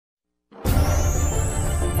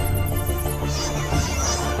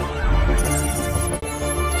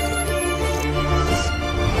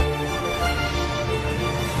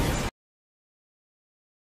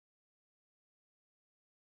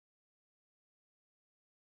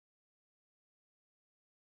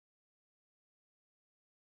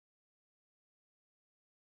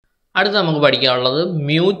അടുത്ത നമുക്ക് പഠിക്കാനുള്ളത്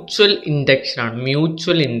മ്യൂച്വൽ ഇൻഡക്ഷൻ ആണ്.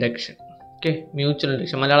 Mutual induction. Okay, mutual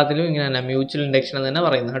induction മലയാളത്തിലും ഇങ്ങനെ തന്നെ മ്യൂച്വൽ ഇൻഡക്ഷൻ എന്ന് തന്നെ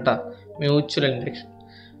പറയുന്നത് കേട്ടോ. Mutual induction.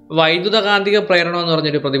 വൈദ്യുതകാന്തിക പ്രേരണം എന്ന്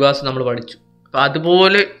പറഞ്ഞൊരു പ്രതിഭാസം നമ്മൾ പഠിച്ചു. അപ്പോൾ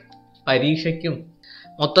അതുപോലെ പരീക്ഷയ്ക്കും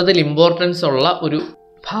മൊത്തത്തിൽ ഇമ്പോർട്ടൻസ് ഉള്ള ഒരു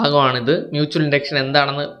ഭാഗമാണിത്. മ്യൂച്വൽ ഇൻഡക്ഷൻ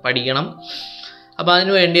എന്താണെന്ന് പഠിക്കണം. അപ്പോൾ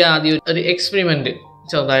അതിനു വേണ്ടി ആദ്യം ഒരു എക്സ്പെരിമെൻറ്റ്,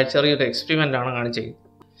 ചെറിയൊരു എക്സ്പെരിമെൻ്റ് ആണ് കാണിച്ചത്.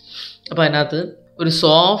 അപ്പോൾ അതിനകത്ത് ഒരു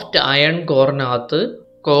സോഫ്റ്റ് അയൺ കോറിനകത്ത്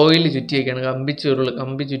കോയിൽ ചുറ്റിയൊക്കെയാണ്,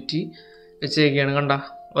 കമ്പി ചുറ്റി വെച്ചേക്കാണ്. കണ്ട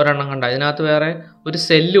ഒരെണ്ണം കണ്ട, ഇതിനകത്ത് വേറെ ഒരു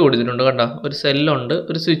സെല്ല് കൊടുത്തിട്ടുണ്ട്. കണ്ട, ഒരു സെല്ലുണ്ട്,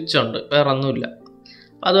 ഒരു സ്വിച്ച് ഉണ്ട്, വേറെ ഒന്നുമില്ല.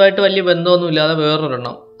 അതുമായിട്ട് വലിയ ബന്ധമൊന്നുമില്ലാതെ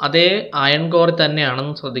വേറൊരെണ്ണം അതേ അയൺ കോറിൽ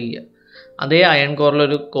തന്നെയാണെന്ന് ശ്രദ്ധിക്കുക. അതേ അയൺ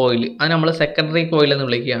കോറിലൊരു കോയിൽ, അത് നമ്മൾ സെക്കൻഡറി കോയിൽ എന്ന്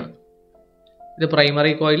വിളിക്കുകയാണ്. ഇത്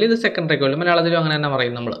പ്രൈമറി കോയിൽ, ഇത് സെക്കൻഡറി കോയിൽ, മലയാളത്തിലും അങ്ങനെ തന്നെ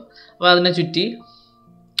പറയും നമ്മൾ. അപ്പോൾ അതിനെ ചുറ്റി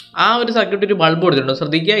ആ ഒരു സർക്യൂട്ട് ഒരു ബൾബ് കൊടുത്തിട്ടുണ്ട്.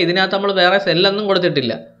 ശ്രദ്ധിക്കുക, ഇതിനകത്ത് നമ്മൾ വേറെ സെല്ലൊന്നും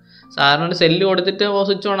കൊടുത്തിട്ടില്ല. സാധാരണ ഒരു സെല്ല് കൊടുത്തിട്ട്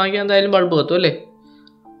സ്വിച്ച് ഓൺ ആക്കി എന്തായാലും ബൾബ് കത്തും അല്ലേ.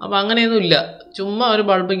 അപ്പോൾ അങ്ങനെയൊന്നുമില്ല, ചുമ്മാ ഒരു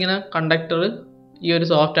ബൾബ് ഇങ്ങനെ കണ്ടക്ടർ ഈ ഒരു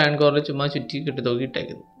സോഫ്റ്റ് അയൺ കോറിൽ ചുമ്മാ ചുറ്റി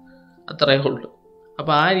തൂക്കിയിട്ടേക്കുന്നു, അത്രയേ ഉള്ളൂ.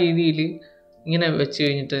 അപ്പോൾ ആ രീതിയിൽ ഇങ്ങനെ വെച്ച്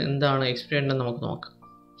കഴിഞ്ഞിട്ട് എന്താണ് എക്സ്പെരിമെൻ്റ് എന്ന് നമുക്ക് നോക്കാം.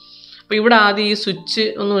 അപ്പോൾ ഇവിടെ ആദ്യം ഈ സ്വിച്ച്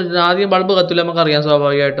ആദ്യം ബൾബ് കത്തൂല, നമുക്കറിയാം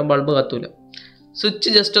സ്വാഭാവികമായിട്ടും ബൾബ് കത്തൂല. സ്വിച്ച്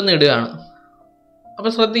ജസ്റ്റ് ഒന്ന് ഇടുകയാണ്.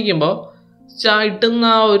 അപ്പോൾ ശ്രദ്ധിക്കുമ്പോൾ ഇട്ടുന്ന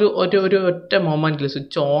ആ ഒരു ഒറ്റ മൊമെൻറ്റിൽ,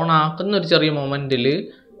 സ്വിച്ച് ഓൺ ആക്കുന്ന ഒരു ചെറിയ മൊമെൻറ്റിൽ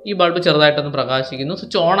ഈ ബൾബ് ചെറുതായിട്ടൊന്ന് പ്രകാശിക്കുന്നു.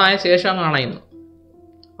 സ്വിച്ച് ഓൺ ആയ ശേഷം കാണുന്നു.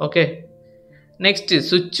 ഓക്കെ, നെക്സ്റ്റ്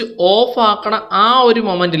സ്വിച്ച് ഓഫ് ആക്കണ ആ ഒരു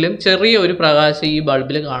മൊമെൻറ്റിലും ചെറിയ ഒരു പ്രകാശം ഈ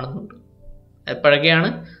ബൾബിൽ കാണുന്നുണ്ട്. എപ്പോഴൊക്കെയാണ്?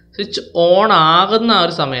 സ്വിച്ച് ഓൺ ആകുന്ന ആ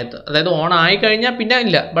ഒരു സമയത്ത്. അതായത് ഓൺ ആയി കഴിഞ്ഞാൽ പിന്നെ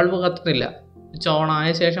ഇല്ല, ബൾബ് കത്തുന്നില്ല. സ്വിച്ച് ഓൺ ആയ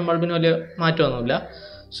ശേഷം ബൾബിന് വലിയ മാറ്റമൊന്നുമില്ല.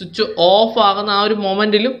 സ്വിച്ച് ഓഫ് ആകുന്ന ആ ഒരു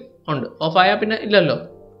മൊമെൻറ്റിലും ഉണ്ട്, ഓഫായാൽ പിന്നെ ഇല്ലല്ലോ.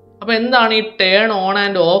 അപ്പോൾ എന്താണ് ഈ ടേൺ ഓൺ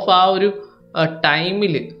ആൻഡ് ഓഫ് ആ ഒരു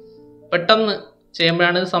ടൈമിൽ പെട്ടെന്ന്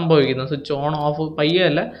ചെയ്യുമ്പോഴാണ് ഇത് സംഭവിക്കുന്നത്. സ്വിച്ച് ഓൺ ഓഫ് പയ്യെ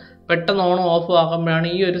അല്ല, പെട്ടെന്ന് ഓൺ ഓഫ് ആക്കുമ്പോഴാണ്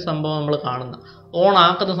ഈ ഒരു സംഭവം നമ്മൾ കാണുന്നത്. ഓൺ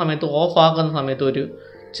ആക്കുന്ന സമയത്ത് ഓഫ് ആക്കുന്ന സമയത്ത് ഒരു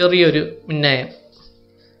ചെറിയൊരു മിന്നയം,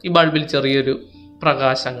 ഈ ബൾബിൽ ചെറിയൊരു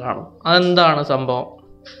പ്രകാശം കാണും. അതെന്താണ് സംഭവം?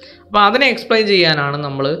 അപ്പോൾ അതിനെ എക്സ്പ്ലെയിൻ ചെയ്യാനാണ്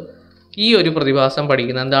നമ്മൾ ഈ ഒരു പ്രതിഭാസം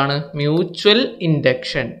പഠിക്കുന്നത്. എന്താണ് മ്യൂച്വൽ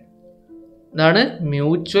ഇൻഡക്ഷൻ? എന്താണ്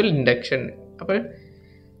മ്യൂച്വൽ ഇൻഡക്ഷൻ? അപ്പോൾ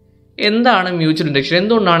എന്താണ് മ്യൂച്വൽ ഇൻഡക്ഷൻ?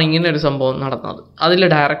 എന്തുകൊണ്ടാണ് ഇങ്ങനെ ഒരു സംഭവം നടന്നത്? അതിൽ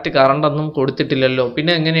ഡയറക്റ്റ് കറണ്ടൊന്നും കൊടുത്തിട്ടില്ലല്ലോ,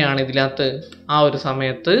 പിന്നെ എങ്ങനെയാണ് ഇതിനകത്ത് ആ ഒരു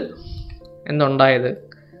സമയത്ത് എന്തുണ്ടായത്?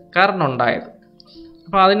 കറണ്ട് ഉണ്ടായത്.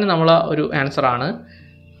 അപ്പോൾ അതിന് നമ്മൾ ഒരു ആൻസറാണ്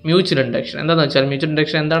മ്യൂച്വൽ ഇൻഡക്ഷൻ. എന്താണെന്ന് വെച്ചാൽ മ്യൂച്വൽ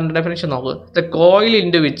ഇൻഡക്ഷൻ എന്താണ് ഡെഫിനിഷൻ നോക്കുക. The coil in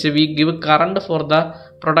to which we give current for the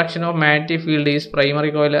production of magnetic field is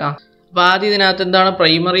primary coil. അപ്പോൾ ആദ്യം ഇതിനകത്ത് എന്താണ്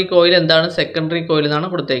പ്രൈമറി കോയിൽ, എന്താണ് സെക്കൻഡറി കോയിൽ എന്നാണ്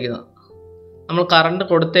കൊടുത്തേക്കുന്നത്. നമ്മൾ കറണ്ട്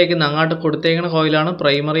അങ്ങോട്ട് കൊടുത്തേക്കുന്ന കോയിലാണ്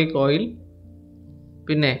പ്രൈമറി കോയിൽ.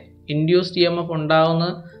 പിന്നെ ഇൻഡ്യൂസ്ഡ് EMF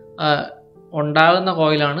ഉണ്ടാകുന്ന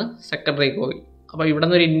കോയിലാണ് സെക്കൻഡറി കോയിൽ. അപ്പോൾ ഇവിടെ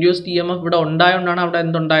നിന്ന് ഒരു ഇൻഡ്യൂസ്ഡ് EMF ഇവിടെ ഉണ്ടായതുകൊണ്ടാണ് അവിടെ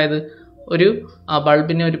എന്തുണ്ടായത്? ഒരു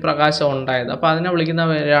ബൾബിന് ഒരു പ്രകാശം ഉണ്ടായത്. അപ്പോൾ അതിനെ വിളിക്കുന്ന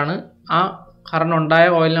പേരാണ്, ആ കറണ്ട് ഉണ്ടായ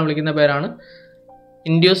കോയിലിനെ വിളിക്കുന്ന പേരാണ്,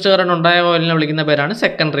 ഇൻഡ്യൂസ്ഡ് കറണ്ട് ഉണ്ടായ കോയിലിനെ വിളിക്കുന്ന പേരാണ്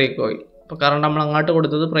സെക്കൻഡറി കോയിൽ. അപ്പോൾ കറണ്ട് നമ്മൾ അങ്ങോട്ട്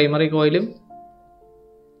കൊടുത്തത് പ്രൈമറി കോയിലും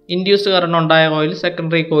ഇൻഡ്യൂസ്ഡ് കറണ്ട് ഉണ്ടായ കോയിൽ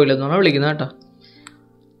സെക്കൻഡറി കോയിൽ എന്നാണ് വിളിക്കുന്നത് കേട്ടോ.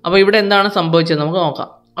 അപ്പോൾ ഇവിടെ എന്താണ് സംഭവിച്ചത് നമുക്ക് നോക്കാം.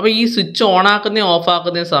 അപ്പോൾ ഈ സ്വിച്ച് ഓൺ ആക്കുന്ന ഓഫ്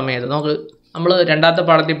ആക്കുന്ന സമയത്ത് നമ്മൾ രണ്ടാമത്തെ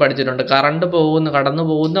പാഠത്തിൽ പഠിച്ചിട്ടുണ്ട്, കടന്നു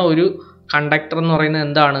പോകുന്ന ഒരു കണ്ടക്ടർ എന്ന് പറയുന്നത്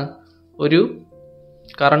എന്താണ്?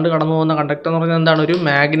 കറണ്ട് കടന്നു പോകുന്ന കണ്ടക്ടർ എന്ന് പറയുന്നത് എന്താണ്? ഒരു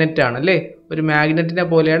മാഗ്നറ്റ് ആണ് അല്ലേ? ഒരു മാഗ്നറ്റിനെ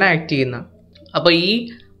പോലെയാണ് ആക്ട് ചെയ്യുന്നത്. അപ്പോൾ ഈ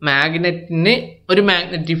മാഗ്നറ്റിന് ഒരു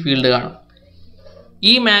മാഗ്നറ്റിക് ഫീൽഡ് കാണും.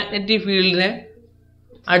 ഈ മാഗ്നറ്റിക് ഫീൽഡിന്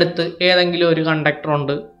അടുത്ത് ഏതെങ്കിലും ഒരു കണ്ടക്ടർ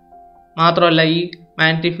ഉണ്ട്. മാത്രമല്ല ഈ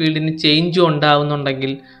മാഗ്നറ്റിക് ഫീൽഡിന് ചേഞ്ചും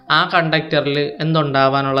ഉണ്ടാവുന്നുണ്ടെങ്കിൽ ആ കണ്ടക്ടറിൽ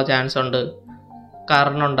എന്തുണ്ടാവാനുള്ള ചാൻസ് ഉണ്ട്?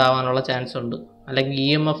 കറണ്ട് ഉണ്ടാവാനുള്ള ചാൻസ് ഉണ്ട്, അല്ലെങ്കിൽ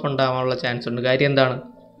EMF ഉണ്ടാവാനുള്ള ചാൻസ് ഉണ്ട്. കാര്യം എന്താണ്?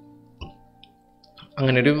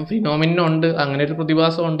 അങ്ങനെ ഒരു ഫിനോമിനൻ ഉണ്ട്, അങ്ങനെ ഒരു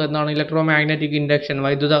പ്രതിഭാസമുണ്ട്. എന്താണ് ഇലക്ട്രോ മാഗ്നറ്റിക് ഇൻഡക്ഷൻ?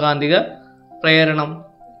 വൈദ്യുതകാന്തിക പ്രേരണം.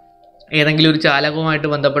 ഏതെങ്കിലും ഒരു ചാലകവുമായിട്ട്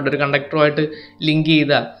ബന്ധപ്പെട്ട്, ഒരു കണ്ടക്ടറുമായിട്ട് ലിങ്ക്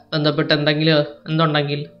ചെയ്ത ബന്ധപ്പെട്ട്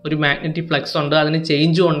എന്തുണ്ടെങ്കിൽ ഒരു മാഗ്നറ്റിക് ഫ്ലക്സ് ഉണ്ട്, അതിന്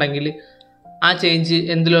ചേഞ്ചും ഉണ്ടെങ്കിൽ ആ ചേഞ്ച്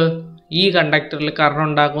ഈ കണ്ടക്ടറിൽ കറണ്ട്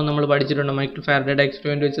ഉണ്ടാക്കുമെന്ന് നമ്മൾ പഠിച്ചിട്ടുണ്ട്. മൈക്കിൾ ഫാരഡേയുടെ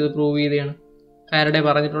എക്സ്പെരിമെൻറ്റ് വെച്ചത് പ്രൂവ് ചെയ്തതാണ്. ഫാരഡേ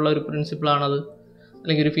പറഞ്ഞിട്ടുള്ള ഒരു പ്രിൻസിപ്പിളാണത്,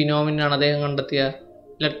 അല്ലെങ്കിൽ ഒരു ഫിനോമിനാണ് അദ്ദേഹം കണ്ടെത്തിയ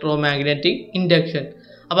ഇലക്ട്രോ മാഗ്നറ്റിക് ഇൻഡക്ഷൻ.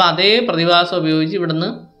 അപ്പോൾ അതേ പ്രതിഭാസം ഉപയോഗിച്ച്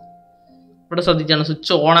ഇവിടെ ശ്രദ്ധിച്ചാണ്,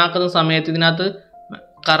 സ്വിച്ച് ഓൺ ആക്കുന്ന സമയത്ത് ഇതിനകത്ത്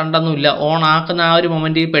കറണ്ടൊന്നുമില്ല. ഓൺ ആക്കുന്ന ആ ഒരു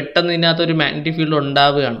മൊമെൻറ്റിൽ പെട്ടെന്ന് ഇതിനകത്ത് ഒരു മാഗ്നറ്റിക് ഫീൽഡ്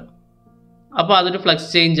ഉണ്ടാവുകയാണ്. അപ്പോൾ അതൊരു ഫ്ലക്സ്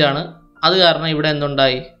ചേഞ്ച് ആണ്. അത് കാരണം ഇവിടെ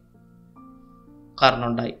എന്തുണ്ടായി? കറണ്ട്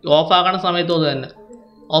ഉണ്ടായി. ഓഫ് ആക്കണ സമയത്തും അത് തന്നെ.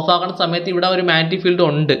 ഓഫ് ആക്കുന്ന സമയത്ത് ഇവിടെ ഒരു മാഗ്നറ്റിക് ഫീൽഡ്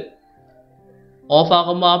ഉണ്ട്. ഓഫ്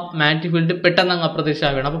ആക്കുമ്പോൾ ആ മാഗ്നറ്റിക് ഫീൽഡ് പെട്ടെന്ന് അങ്ങ്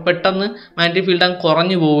അപ്രത്യക്ഷമാവുകയാണ്. അപ്പോൾ പെട്ടെന്ന് മാഗ്നറ്റിക് ഫീൽഡ് അങ്ങ്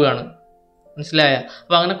കുറഞ്ഞു പോവുകയാണ്. മനസ്സിലായ?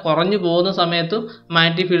 അപ്പോൾ അങ്ങനെ കുറഞ്ഞു പോകുന്ന സമയത്ത്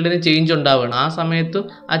മാഗ്നറ്റിക് ഫീൽഡിന് ചേഞ്ച് ഉണ്ടാവുകയാണ്. ആ സമയത്ത്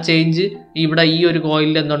ആ ചേഞ്ച് ഇവിടെ ഈ ഒരു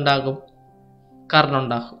കോയിലിൽ എന്തുണ്ടാകും? കറണ്ട്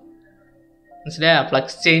ഉണ്ടാകും. മനസ്സിലായ?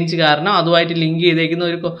 ഫ്ലക്സ് ചേഞ്ച് കാരണം അതുമായിട്ട് ലിങ്ക് ചെയ്തേക്കുന്ന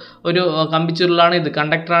ഒരു കമ്പിച്ചുരുളാണ് ഇത്,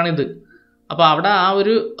 കണ്ടക്ടറാണിത്. അപ്പോൾ അവിടെ ആ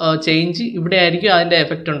ഒരു ചേഞ്ച് ഇവിടെ ആയിരിക്കും അതിൻ്റെ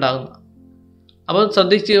എഫക്റ്റ് ഉണ്ടാകുന്നത്. അപ്പോൾ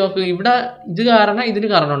ശ്രദ്ധിച്ച് നോക്ക്, ഇവിടെ ഇത് കാരണം ഇതിന്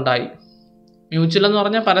കറണ്ട് ഉണ്ടായി. മ്യൂച്വൽ എന്ന്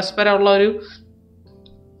പറഞ്ഞാൽ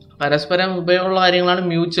പരസ്പരം ഉപയോഗമുള്ള കാര്യങ്ങളാണ്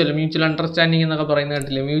മ്യൂച്വൽ അണ്ടർസ്റ്റാൻഡിങ് എന്നൊക്കെ പറയുന്നത്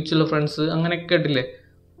കേട്ടില്ലേ? മ്യൂച്വൽ ഫ്രണ്ട്സ് അങ്ങനെയൊക്കെ കേട്ടില്ലേ?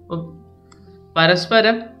 അപ്പം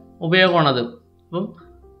പരസ്പരം ഉപയോഗമാണത്. അപ്പം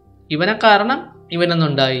ഇവനെ കാരണം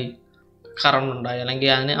ഇവനെന്നുണ്ടായി, കറണ്ട് ഉണ്ടായി,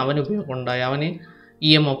 അല്ലെങ്കിൽ അവന് ഉപയോഗം ഉണ്ടായി, അവന്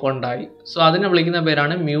EMF ഉണ്ടായി. സോ അതിനെ വിളിക്കുന്ന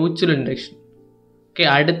പേരാണ് മ്യൂച്വൽ ഇൻഡക്ഷൻ. ഓക്കെ,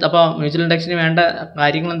 അപ്പോൾ മ്യൂച്വൽ ഇൻഡക്ഷന് വേണ്ട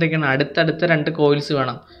കാര്യങ്ങൾ എന്തൊക്കെയാണ്? അടുത്തടുത്ത 2 കോയിൽസ്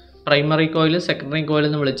വേണം. പ്രൈമറി കോയിൽ, സെക്കൻഡറി കോയിൽ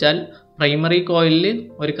എന്ന് വിളിച്ചാൽ പ്രൈമറി കോയിലിൽ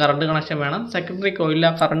ഒരു കറണ്ട് കണക്ഷൻ വേണം. സെക്കൻഡറി കോയിലിൽ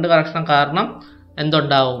ആ കറണ്ട് കണക്ഷൻ കാരണം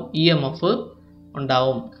എന്തുണ്ടാവും? EMF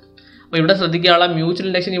ഉണ്ടാവും. അപ്പോൾ ഇവിടെ ശ്രദ്ധിക്കാനുള്ള മ്യൂച്വൽ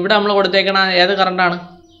ഇൻഡക്ഷൻ ഇവിടെ നമ്മൾ കൊടുത്തേക്കണ ഏത് കറണ്ടാണ്?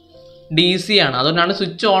 DC ആണ്. അതുകൊണ്ടാണ്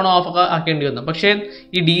സ്വിച്ച് ഓൺ ഓഫ് ഒക്കെ ആക്കേണ്ടി വന്നത്. പക്ഷേ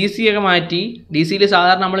ഈ DC ഒക്കെ മാറ്റി, DCയിൽ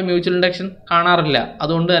സാധാരണ നമ്മൾ മ്യൂച്വൽ ഇൻഡക്ഷൻ കാണാറില്ല.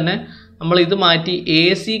 അതുകൊണ്ട് തന്നെ നമ്മൾ ഇത് മാറ്റി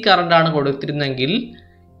AC കറണ്ടാണ് കൊടുത്തിരുന്നെങ്കിൽ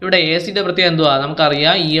ഇവിടെ ACയുടെ പ്രത്യേകം എന്തുവാ?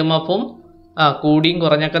 നമുക്കറിയാം EMFഉം കൂടിയും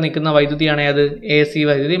കുറഞ്ഞൊക്കെ നിൽക്കുന്ന വൈദ്യുതിയാണ് ഏത്? AC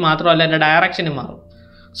വൈദ്യുതി. മാത്രമല്ല അതിൻ്റെ ഡയറക്ഷനും മാറും.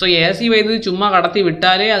 സോ AC വൈദ്യുതി ചുമ്മാ കടത്തി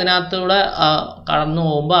വിട്ടാലേ അതിനകത്തൂടെ കടന്നു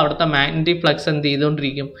പോകുമ്പോൾ അവിടുത്തെ മാഗ്നറ്റിക് ഫ്ലക്സ് എന്ത്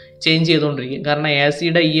ചെയ്തുകൊണ്ടിരിക്കും? ചേഞ്ച് ചെയ്തുകൊണ്ടിരിക്കും. കാരണം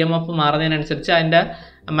ACയുടെ EMF മാറുന്നതിനനുസരിച്ച് അതിൻ്റെ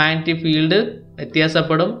മാഗ്നറ്റിക് ഫീൽഡ്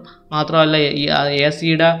വ്യത്യാസപ്പെടും. മാത്രമല്ല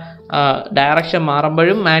ACയുടെ ഡയറക്ഷൻ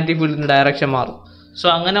മാറുമ്പോഴും മാഗ്നറ്റിക് ഫീൽഡിൻ്റെ ഡയറക്ഷൻ മാറും. സോ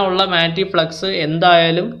അങ്ങനെയുള്ള മാഗ്നറ്റിക് ഫ്ലക്സ്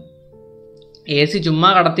എന്തായാലും AC ചുമ്മാ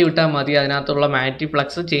കടത്തി വിട്ടാൽ മതി, അതിനകത്തുള്ള മാഗ്നറ്റിക്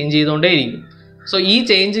ഫ്ലക്സ് ചേഞ്ച് ചെയ്തുകൊണ്ടേയിരിക്കും. സോ ഈ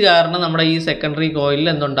ചേഞ്ച് കാരണം നമ്മുടെ ഈ സെക്കൻഡറി കോയിലിൽ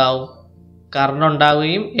എന്തുണ്ടാവും? കറണ്ട്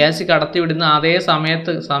ഉണ്ടാവുകയും AC കടത്തി വിടുന്ന അതേ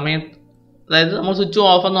സമയത്ത് അതായത് നമ്മൾ സ്വിച്ച്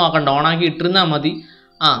ഓഫ് ഒന്നും ആക്കണ്ട, ഓണാക്കി ഇട്ടിരുന്നാൽ മതി.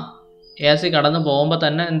 AC കടന്ന് പോകുമ്പോൾ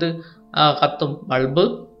തന്നെ കത്തും, ബൾബ്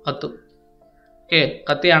കത്തും. ഓക്കെ,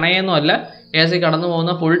 കത്തി അണയൊന്നുമല്ല, AC കടന്നു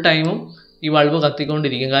പോകുന്ന ഫുൾ ടൈമും ഈ ബൾബ്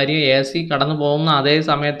കത്തിക്കൊണ്ടിരിക്കും. കാര്യം AC കടന്നു പോകുന്ന അതേ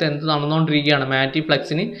സമയത്ത് എന്ത് നടന്നുകൊണ്ടിരിക്കുകയാണ്? Magnetic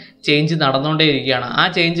ഫ്ലക്സിന് change നടന്നുകൊണ്ടേയിരിക്കുകയാണ്. ആ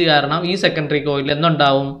ചേഞ്ച് കാരണം ഈ സെക്കൻഡറി കോയിലിൽ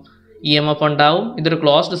എന്തുണ്ടാവും? EMF ഉണ്ടാവും. ഇതൊരു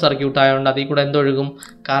ക്ലോസ്ഡ് സർക്യൂട്ട് ആയതുകൊണ്ട് അതിൽ കൂടെ എന്തൊഴുകും?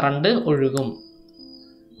 കറണ്ട് ഒഴുകും.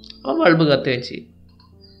 അപ്പോൾ ബൾബ് കത്തുകയും ചെയ്യും.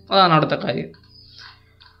 അതാണ് അടുത്ത കാര്യം.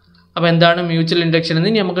 അപ്പോൾ എന്താണ് മ്യൂച്വൽ ഇൻഡക്ഷൻ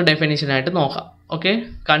എന്ന് നമുക്ക് ഡെഫിനിഷനായിട്ട് നോക്കാം. Okay,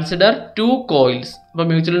 consider 2 coils. അപ്പോൾ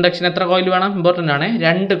മ്യൂച്വൽ ഇൻഡക്ഷൻ എത്ര കോയിൽ വേണം? ഇമ്പോർട്ടൻ്റ് ആണ്.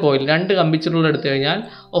 2 കോയിൽ, 2 കമ്പിച്ചുരുൾ എടുത്തു കഴിഞ്ഞാൽ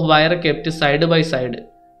wire kept side by side,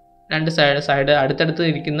 2 side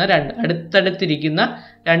അടുത്തടുത്തിരിക്കുന്ന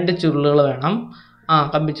 2 ചുരുളുകൾ വേണം,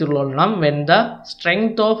 കമ്പിച്ചുരുളുകൾ വേണം. വെൻ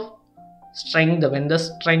ദ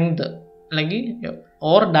സ്ട്രെങ്ത് അല്ലെങ്കിൽ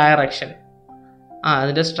ഓർ ഡയറക്ഷൻ,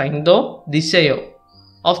 അതിൻ്റെ സ്ട്രെങ്തോ ദിശയോ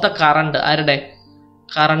ഓഫ് ദ കറണ്ട്, ആരുടെ?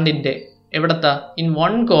 കറണ്ടിൻ്റെ. എവിടത്തെ? ഇൻ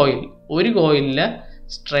 1 കോയിൽ, ഒരു കോയിലിലെ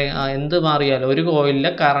എന്ത് മാറിയാലോ, ഒരു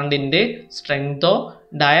കോയിലിലെ കറണ്ടിൻ്റെ സ്ട്രെങ്തോ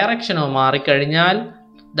ഡയറക്ഷനോ മാറിക്കഴിഞ്ഞാൽ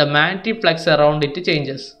the magnetic flux around it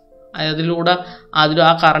changes. അതിലൂടെ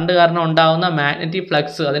ആ കറണ്ട് കാരണം ഉണ്ടാകുന്ന മാഗ്നറ്റിക്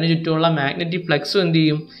ഫ്ലക്സ്, അതിന് ചുറ്റുമുള്ള മാഗ്നറ്റിക് ഫ്ലക്സും എന്ത്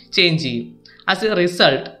ചെയ്യും? ചേഞ്ച് ചെയ്യും. ആസ് എ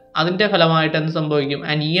റിസൾട്ട് അതിൻ്റെ ഫലമായിട്ട് എന്ത് സംഭവിക്കും?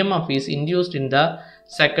 And EMF is induced in the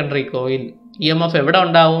secondary coil. EMF എവിടെ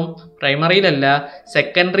ഉണ്ടാവും? പ്രൈമറിയിലല്ല,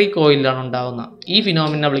 സെക്കൻഡറി കോയിലാണ് ഉണ്ടാവുന്നത്. ഈ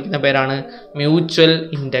ഫിനോമിനെ വിളിക്കുന്ന പേരാണ് മ്യൂച്വൽ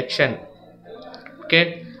ഇൻഡക്ഷൻ. ഓക്കെ,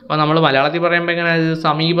 അപ്പോൾ നമ്മൾ മലയാളത്തിൽ പറയുമ്പോൾ എങ്ങനെ?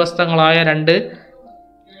 സമീപസ്ഥങ്ങളായ 2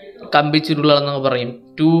 കമ്പിച്ചുരുളുകൾ എന്നൊക്കെ പറയും.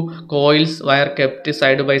 2 coils wire kept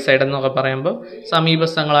side by side എന്നൊക്കെ പറയുമ്പോൾ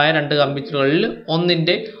സമീപസ്ഥങ്ങളായ 2 കമ്പിച്ചുരുളുകളിൽ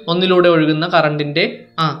ഒന്നിലൂടെ ഒഴുകുന്ന കറണ്ടിൻ്റെ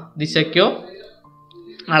ദിശയ്ക്കോ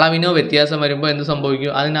അളവിനോ വ്യത്യാസം വരുമ്പോൾ എന്ത്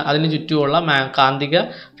സംഭവിക്കും? അതിന് ചുറ്റുമുള്ള കാന്തിക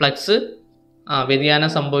ഫ്ലക്സ് വ്യതിയാനം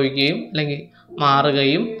സംഭവിക്കുകയും അല്ലെങ്കിൽ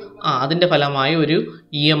മാറുകയും അതിൻ്റെ ഫലമായി ഒരു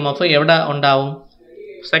EMF എവിടെ ഉണ്ടാവും?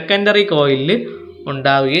 സെക്കൻഡറി കോയിലിൽ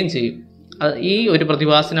ഉണ്ടാവുകയും ചെയ്യും. ഈ ഒരു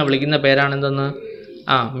പ്രതിഭാസത്തിനെ വിളിക്കുന്ന പേരാണ് എന്തെന്ന്?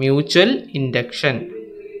 Mutual induction.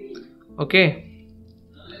 ഓക്കെ,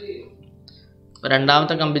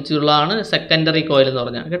 രണ്ടാമത്തെ കമ്പിച്ചുരുളാണ് സെക്കൻഡറി കോയിൽ എന്ന്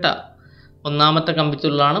പറഞ്ഞാൽ കേട്ടോ. ഒന്നാമത്തെ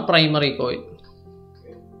കമ്പിച്ചുരുളാണ് പ്രൈമറി കോയിൽ.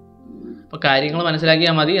 അപ്പോൾ കാര്യങ്ങൾ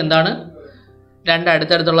മനസ്സിലാക്കിയാൽ മതി. എന്താണ്? 2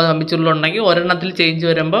 അടുത്തടുത്തുള്ള കമ്പിച്ചുരുളുണ്ടെങ്കിൽ ഒരെണ്ണത്തിൽ ചേഞ്ച്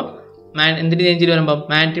വരുമ്പോൾ എന്തിന് ചേഞ്ച് വരുമ്പോൾ?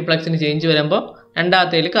 മാഗ്നറ്റിക് ഫ്ലക്സിന് ചേഞ്ച് വരുമ്പോൾ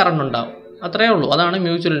രണ്ടാമത്തേൽ കറണ്ട് ഉണ്ടാവും. അത്രയേ ഉള്ളൂ. അതാണ്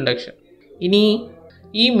മ്യൂച്വൽ ഇൻഡക്ഷൻ. ഇനി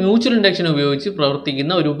ഈ മ്യൂച്വൽ ഇൻഡക്ഷൻ ഉപയോഗിച്ച്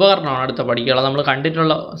പ്രവർത്തിക്കുന്ന ഒരു ഉപകരണമാണ് അടുത്ത പഠിക്കുക. നമ്മൾ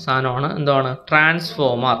കണ്ടിട്ടുള്ള സാധനമാണ്. എന്താണ്?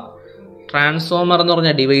 ട്രാൻസ്ഫോമർ. ട്രാൻസ്ഫോമർ എന്ന്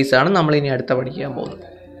പറഞ്ഞ ഡിവൈസാണ് നമ്മൾ ഇനി അടുത്ത പഠിക്കാൻ പോകുന്നത്.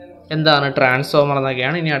 എന്താണ് ട്രാൻസ്ഫോമർ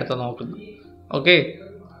എന്നൊക്കെയാണ് ഇനി അടുത്ത നോക്കുന്നത്. ഓക്കെ,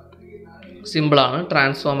 സിമ്പിളാണ്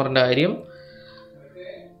ട്രാൻസ്ഫോമറിൻ്റെ കാര്യം.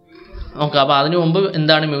 ഓക്കെ, അപ്പോൾ അതിനു മുമ്പ്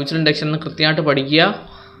എന്താണ് മ്യൂച്വൽ ഇൻഡക്ഷൻ എന്ന് കൃത്യമായിട്ട് പഠിക്കുക.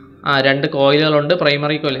 2 കോയിലുകളുണ്ട്.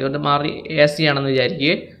 പ്രൈമറി കോയിൽ ഇതുകൊണ്ട് മാറി AC ആണെന്ന്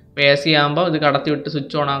വിചാരിക്കുക. ഇപ്പോൾ AC ആകുമ്പോൾ ഇത് കടത്തി വിട്ട്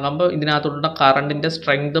സ്വിച്ച് ഓൺ ആകുമ്പോൾ ഇതിനകത്തുള്ള കറണ്ടിൻ്റെ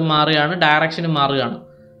സ്ട്രെങ്ത് മാറുകയാണ്, ഡയറക്ഷനും മാറുകയാണ്.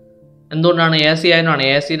 എന്തുകൊണ്ടാണ്? AC ആയതിനാണ്.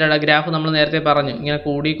 ACയുടെ ഗ്രാഫ് നമ്മൾ നേരത്തെ പറഞ്ഞു, ഇങ്ങനെ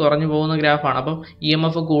കൂടി കുറഞ്ഞു പോകുന്ന ഗ്രാഫാണ്. അപ്പം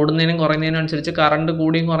EMF കൂടുന്നതിനും കുറയുന്നതിനും അനുസരിച്ച് കറണ്ട്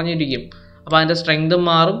കൂടിയും കുറഞ്ഞിരിക്കും. അപ്പോൾ അതിൻ്റെ സ്ട്രെങ്തും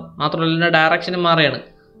മാറും, മാത്രമല്ല ഇതിൻ്റെ ഡയറക്ഷനും മാറുകയാണ്.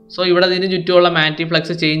 സോ ഇവിടെ ഇതിന് ചുറ്റുമുള്ള മാഗ്നറ്റിക്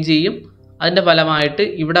ഫ്ലക്സ് ചേഞ്ച് ചെയ്യും. അതിൻ്റെ ഫലമായിട്ട്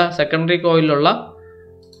ഇവിടെ സെക്കൻഡറി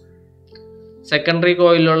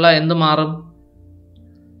കോയിലുള്ള എന്ത് മാറും?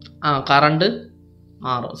 കറണ്ട്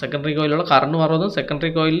മാറും. സെക്കൻഡറി കോയിലുള്ള കറണ്ട് മാറുമെന്നും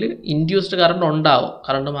സെക്കൻഡറി കോയിലിൽ ഇൻഡ്യൂസ്ഡ് കറണ്ട് ഉണ്ടാവും.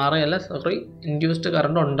 കറണ്ട് മാറുകയല്ല, ഇൻഡ്യൂസ്ഡ്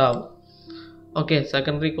കറണ്ട് ഉണ്ടാവും. ഓക്കെ,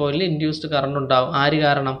 സെക്കൻഡറി കോയിലിൽ ഇൻഡ്യൂസ്ഡ് കറണ്ട് ഉണ്ടാവും. ആര്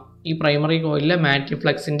കാരണം? ഈ പ്രൈമറി കോയിലിലെ മാഗ്നറ്റിക്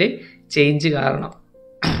ഫ്ലക്സിൻ്റെ ചേഞ്ച് കാരണം,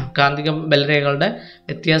 കാന്തിക ബലരേഖകളുടെ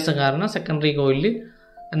വ്യത്യാസം കാരണം സെക്കൻഡറി കോയിലിൽ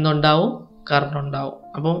എന്തുണ്ടാവും? കറണ്ട് ഉണ്ടാവും.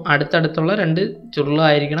 അപ്പം അടുത്തടുത്തുള്ള രണ്ട്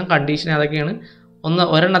ചുരുളായിരിക്കണം. കണ്ടീഷൻ അതൊക്കെയാണ്.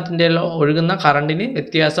 ഒരെണ്ണത്തിൻ്റെ ഒഴുകുന്ന കറണ്ടിന്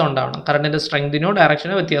വ്യത്യാസം ഉണ്ടാവണം. കറണ്ടിൻ്റെ സ്ട്രെങ്തിനോ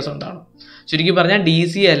ഡയറക്ഷനോ വ്യത്യാസം ഉണ്ടാവണം. ചുരുക്കി പറഞ്ഞാൽ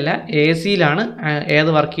DC അല്ല, ACയിലാണ് ഏത്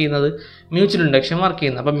വർക്ക് ചെയ്യുന്നത്? മ്യൂച്വൽ ഇൻഡക്ഷൻ വർക്ക്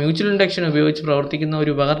ചെയ്യുന്നത്. അപ്പോൾ മ്യൂച്വൽ ഇൻഡക്ഷൻ ഉപയോഗിച്ച് പ്രവർത്തിക്കുന്ന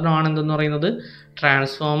ഒരു ഉപകരണമാണ് എന്തെന്ന് പറയുന്നത്?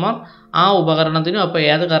 ട്രാൻസ്ഫോമർ. ആ ഉപകരണത്തിനും അപ്പോൾ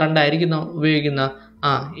ഏത് കറണ്ടായിരിക്കും ഉപയോഗിക്കുന്ന?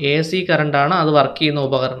 AC കറണ്ടാണ് അത് വർക്ക് ചെയ്യുന്ന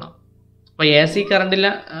ഉപകരണം. അപ്പോൾ AC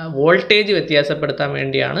കറണ്ടിലെ വോൾട്ടേജ് വ്യത്യാസപ്പെടുത്താൻ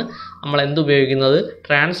വേണ്ടിയാണ് നമ്മൾ എന്തുപയോഗിക്കുന്നത്?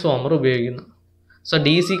 ട്രാൻസ്ഫോമർ ഉപയോഗിക്കുന്നത്. സോ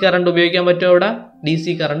DC കറണ്ട് ഉപയോഗിക്കാൻ പറ്റുമോ? അവിടെ DC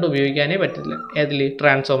കറണ്ട് ഉപയോഗിക്കാനേ പറ്റില്ല. ഏതിൽ?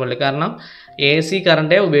 ട്രാൻസ്ഫോമറിൽ. കാരണം AC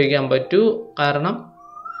കറണ്ടേ ഉപയോഗിക്കാൻ പറ്റൂ. കാരണം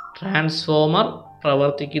ട്രാൻസ്ഫോമർ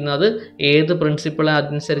പ്രവർത്തിക്കുന്നത് ഏത് പ്രിൻസിപ്പിൾ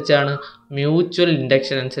അനുസരിച്ചാണ്? മ്യൂച്വൽ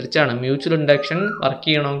ഇൻഡക്ഷൻ അനുസരിച്ചാണ്. മ്യൂച്വൽ ഇൻഡക്ഷൻ വർക്ക്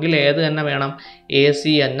ചെയ്യണമെങ്കിൽ ഏത് തന്നെ വേണം? AC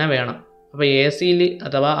തന്നെ വേണം. അപ്പോൾ ACയിൽ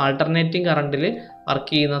അഥവാ ആൾട്ടർനേറ്റിംഗ് കറണ്ടിൽ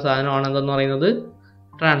വർക്ക് ചെയ്യുന്ന സാധനമാണ് എന്തെന്ന് പറയുന്നത്?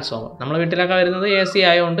 ട്രാൻസ്ഫോമർ. നമ്മുടെ വീട്ടിലൊക്കെ വരുന്നത് AC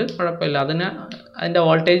ആയതുകൊണ്ട് കുഴപ്പമില്ല. അതിൻ്റെ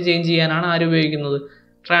വോൾട്ടേജ് ചേഞ്ച് ചെയ്യാനാണ് ആര് ഉപയോഗിക്കുന്നത്?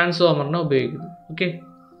 ട്രാൻസ്ഫോമറിനെ ഉപയോഗിക്കുന്നത്. ഓക്കെ,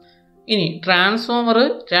 ഇനി ട്രാൻസ്ഫോമർ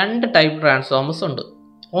രണ്ട് ടൈപ്പ് ട്രാൻസ്ഫോമേഴ്സ് ഉണ്ട്.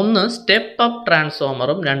 ഒന്ന് സ്റ്റെപ്പ് അപ്പ്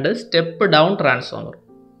ട്രാൻസ്ഫോമറും, രണ്ട് സ്റ്റെപ്പ് ഡൗൺ ട്രാൻസ്ഫോമറും.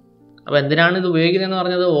 അപ്പോൾ എന്തിനാണ് ഇത് ഉപയോഗിക്കുന്നതെന്ന്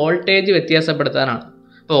പറഞ്ഞത്? വോൾട്ടേജ് വ്യത്യാസപ്പെടുത്താനാണ്.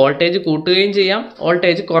 അപ്പോൾ വോൾട്ടേജ് കൂട്ടുകയും ചെയ്യാം,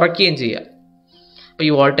 വോൾട്ടേജ് കുറയ്ക്കുകയും ചെയ്യാം. അപ്പോൾ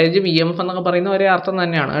ഈ വോൾട്ടേജും EMF എന്നൊക്കെ പറയുന്ന ഒരേ അർത്ഥം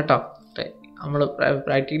തന്നെയാണ് കേട്ടോ. നമ്മൾ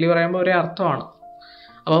പ്രാക്ടിക്കലി പറയുമ്പോൾ ഒരേ അർത്ഥമാണ്.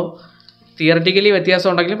 അപ്പോൾ തിയററ്റിക്കലി വ്യത്യാസം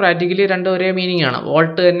ഉണ്ടെങ്കിലും പ്രാക്ടിക്കലി രണ്ടും ഒരേ മീനിങ് ആണ്.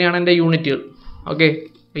 വോൾട്ട് തന്നെയാണ് എൻ്റെ യൂണിറ്റുകൾ. ഓക്കെ,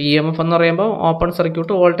 ഇപ്പോൾ EMF എന്ന് പറയുമ്പോൾ ഓപ്പൺ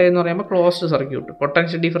സർക്യൂട്ട്, വോൾട്ടേജ് എന്ന് പറയുമ്പോൾ ക്ലോസ്ഡ് സർക്യൂട്ട്.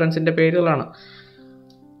 പൊട്ടൻഷ്യൽ ഡിഫറൻസിൻ്റെ പേരുകളാണ്.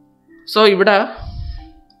 സോ ഇവിടെ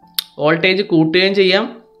വോൾട്ടേജ് കൂട്ടുകയും ചെയ്യാം,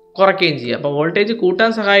 കുറയ്ക്കുകയും ചെയ്യാം. അപ്പോൾ വോൾട്ടേജ്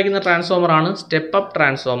കൂട്ടാൻ സഹായിക്കുന്ന ട്രാൻസ്ഫോമറാണ് സ്റ്റെപ്പ് അപ്പ്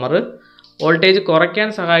ട്രാൻസ്ഫോമർ. വോൾട്ടേജ് കുറയ്ക്കാൻ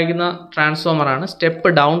സഹായിക്കുന്ന ട്രാൻസ്ഫോമറാണ് സ്റ്റെപ്പ്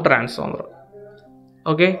ഡൗൺ ട്രാൻസ്ഫോമർ.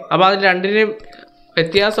 ഓക്കെ, അപ്പോൾ അതിൽ രണ്ടിനും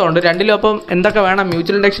വ്യത്യാസമുണ്ട്. രണ്ടിലും അപ്പം എന്തൊക്കെ വേണം?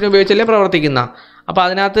 മ്യൂച്വൽ ഇൻഡക്ഷൻ ഉപയോഗിച്ചല്ലേ പ്രവർത്തിക്കുന്ന. അപ്പോൾ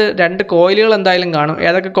അതിനകത്ത് രണ്ട് കോയിലുകൾ എന്തായാലും കാണും.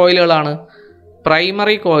 ഏതൊക്കെ കോയിലുകളാണ്?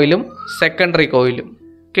 Primary കോയിലും secondary കോയിലും.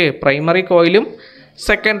 Okay, primary കോയിലും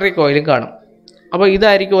secondary കോയിലും കാണും. അപ്പോൾ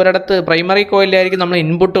ഇതായിരിക്കും ഒരിടത്ത് പ്രൈമറി കോയിലായിരിക്കും നമ്മൾ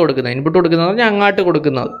ഇൻപുട്ട് കൊടുക്കുന്നത്. ഇൻപുട്ട് കൊടുക്കുന്നത് പറഞ്ഞാൽ അങ്ങോട്ട്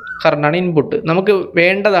കൊടുക്കുന്നത് കറണ്ടാണ് ഇൻപുട്ട്. നമുക്ക്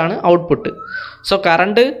വേണ്ടതാണ് ഔട്ട്പുട്ട്. സോ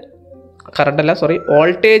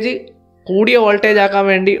വോൾട്ടേജ് കൂടിയ വോൾട്ടേജ് ആക്കാൻ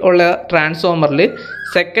വേണ്ടി ഉള്ള ട്രാൻസ്ഫോമറിൽ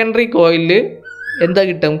സെക്കൻഡറി കോയിലിൽ എന്താ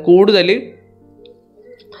കിട്ടും? കൂടുതൽ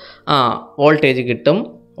വോൾട്ടേജ് കിട്ടും.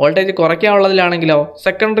 വോൾട്ടേജ് കുറയ്ക്കാനുള്ളതിലാണെങ്കിലോ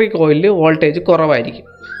സെക്കൻഡറി കോയിലിൽ വോൾട്ടേജ് കുറവായിരിക്കും.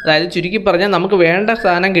 അതായത് ചുരുക്കി പറഞ്ഞാൽ നമുക്ക് വേണ്ട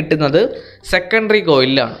സാധനം കിട്ടുന്നത് സെക്കൻഡറി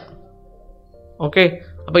കോയിലാണ്. ഓക്കെ,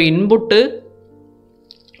 അപ്പോൾ input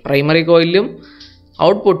primary കോയിലും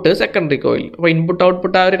output secondary coil. അപ്പോൾ ഇൻപുട്ട്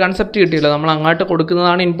ഔട്ട്പുട്ട് ആ ഒരു കൺസെപ്റ്റ് കിട്ടിയല്ലോ. നമ്മൾ അങ്ങോട്ട്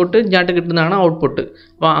കൊടുക്കുന്നതാണ് ഇൻപുട്ട്, ഇങ്ങോട്ട് കിട്ടുന്നതാണ് ഔട്ട്പുട്ട്.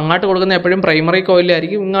 അപ്പോൾ അങ്ങോട്ട് കൊടുക്കുന്ന എപ്പോഴും പ്രൈമറി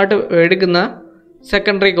കോയിലായിരിക്കും, ഇങ്ങോട്ട് എടുക്കുന്ന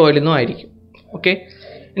സെക്കൻഡറി കോയിൽ നിന്നും ആയിരിക്കും. ഓക്കെ,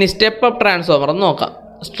 ഇനി സ്റ്റെപ്പ് അപ്പ് ട്രാൻസ്ഫോമർ ഒന്ന് നോക്കാം.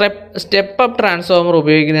 സ്റ്റെപ്പ് അപ്പ് ട്രാൻസ്ഫോമർ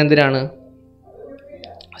ഉപയോഗിക്കുന്നത് എന്തിനാണ്?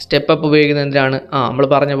 നമ്മൾ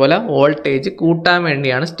പറഞ്ഞ പോലെ വോൾട്ടേജ് കൂട്ടാൻ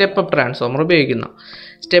വേണ്ടിയാണ് സ്റ്റെപ്പ് അപ്പ് ട്രാൻസ്ഫോമർ ഉപയോഗിക്കുന്നത്.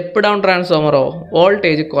 സ്റ്റെപ്പ് ഡൗൺ ട്രാൻസ്ഫോമറോ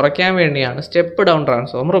വോൾട്ടേജ് കുറയ്ക്കാൻ വേണ്ടിയാണ് സ്റ്റെപ്പ് ഡൗൺ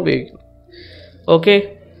ട്രാൻസ്ഫോമർ ഉപയോഗിക്കുന്നത്. ഓക്കെ,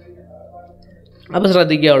 അപ്പോൾ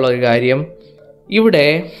ശ്രദ്ധിക്കാനുള്ള ഒരു കാര്യം, ഇവിടെ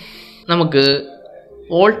നമുക്ക്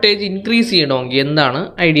വോൾട്ടേജ് ഇൻക്രീസ് ചെയ്യണമെങ്കിൽ എന്താണ്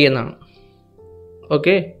ഐഡിയ എന്നാണ്.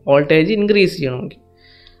 ഓക്കെ, വോൾട്ടേജ് ഇൻക്രീസ് ചെയ്യണമെങ്കിൽ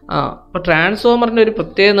അപ്പോൾ ട്രാൻസ്ഫോമറിൻ്റെ ഒരു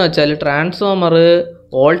പ്രത്യേകത എന്ന് വെച്ചാൽ ട്രാൻസ്ഫോമർ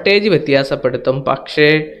വോൾട്ടേജ് വ്യത്യാസപ്പെടുത്തും, പക്ഷേ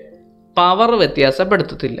പവർ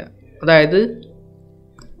വ്യത്യാസപ്പെടുത്തത്തില്ല. അതായത്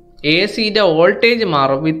ACയുടെ വോൾട്ടേജ്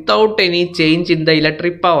മാറും without any change in the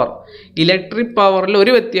electric power. Electric പവറിൽ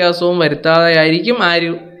ഒരു വ്യത്യാസവും വരുത്താതെ ആയിരിക്കും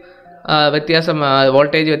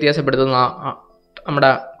വോൾട്ടേജ് വ്യത്യാസപ്പെടുത്തുന്ന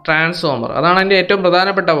നമ്മുടെ ട്രാൻസ്ഫോമർ. അതാണ് അതിൻ്റെ ഏറ്റവും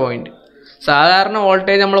പ്രധാനപ്പെട്ട പോയിന്റ്. സാധാരണ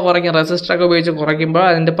വോൾട്ടേജ് നമ്മൾ കുറയ്ക്കും, റെസിസ്റ്ററൊക്കെ ഉപയോഗിച്ച് കുറയ്ക്കുമ്പോൾ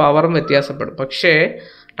അതിൻ്റെ പവറും വ്യത്യാസപ്പെടും. പക്ഷേ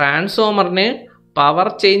ട്രാൻസ്ഫോമറിന് പവർ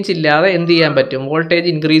ചേഞ്ച് ഇല്ലാതെ എന്ത് ചെയ്യാൻ പറ്റും? വോൾട്ടേജ്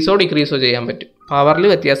ഇൻക്രീസോ ഡിക്രീസോ ചെയ്യാൻ പറ്റും, പവറിൽ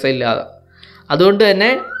വ്യത്യാസം ഇല്ലാതെ. അതുകൊണ്ട് തന്നെ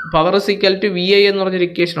പവർ = VI എന്ന് പറഞ്ഞൊരു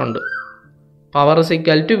ഇക്വേഷൻ ഉണ്ട്. പവർ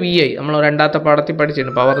 = VI നമ്മൾ രണ്ടാമത്തെ പാഠത്തിൽ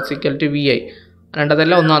പഠിച്ചിട്ടുണ്ട്. Power = VI.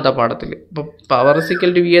 രണ്ടതല്ല ഒന്നാമത്തെ പാഠത്തിൽ. ഇപ്പോൾ പവർ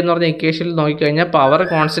ഈക്വൽ ടു വി എന്ന് പറഞ്ഞ ഇക്വേഷനിൽ നോക്കിക്കഴിഞ്ഞാൽ പവർ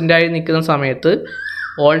കോൺസ്റ്റൻ്റ് ആയി നിൽക്കുന്ന സമയത്ത്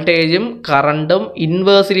വോൾട്ടേജും കറണ്ടും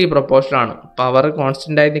ഇൻവേഴ്സ്ലി പ്രൊപ്പോർഷനാണ്. പവർ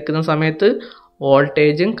കോൺസ്റ്റൻ്റ് ആയി നിൽക്കുന്ന സമയത്ത്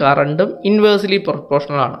വോൾട്ടേജും കറണ്ടും ഇൻവേഴ്സ്ലി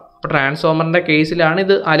പ്രൊപ്പോർഷണലാണ്. അപ്പോൾ ട്രാൻസ്ഫോമറിൻ്റെ കേസിലാണ്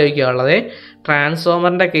ഇത് ആലോചിക്കാനുള്ളത്.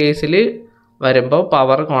 ട്രാൻസ്ഫോമറിൻ്റെ കേസിൽ വരുമ്പോൾ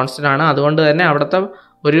പവർ കോൺസ്റ്റൻ്റ് ആണ്. അതുകൊണ്ട് തന്നെ അവിടുത്തെ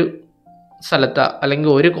ഒരു സ്ഥലത്ത് അല്ലെങ്കിൽ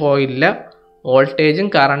ഒരു കോയിലിലെ വോൾട്ടേജും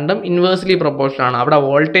കറണ്ടും ഇൻവേഴ്സ്ലി പ്രൊപ്പോർഷനാണ്. അവിടെ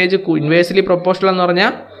വോൾട്ടേജ് ഇൻവേഴ്സ്ലി പ്രൊപ്പോർഷണൽ എന്ന്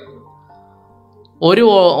പറഞ്ഞാൽ ഒരു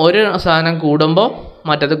സാധനം കൂടുമ്പോൾ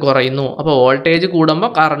മറ്റത് കുറയുന്നു. അപ്പോൾ വോൾട്ടേജ് കൂടുമ്പോൾ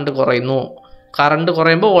കറണ്ട് കുറയുന്നു, കറണ്ട്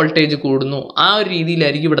കുറയുമ്പോൾ വോൾട്ടേജ് കൂടുന്നു. ആ ഒരു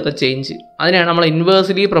രീതിയിലായിരിക്കും ഇവിടുത്തെ ചേഞ്ച്. അതിനാണ് നമ്മൾ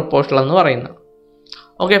ഇൻവേഴ്സ്ലി പ്രൊപ്പോർഷണൽ എന്ന് പറയുന്നത്.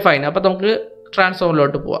 Okay fine. അപ്പോൾ നമുക്ക്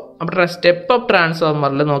ട്രാൻസ്ഫോമറിലോട്ട് പോവാം. അപ്പോൾ സ്റ്റെപ്പ് അപ്പ്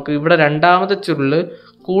ട്രാൻസ്ഫോമറിൽ നോക്ക്, ഇവിടെ രണ്ടാമത്തെ ചുരുളിൽ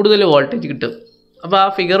കൂടുതൽ വോൾട്ടേജ് കിട്ടും. അപ്പോൾ ആ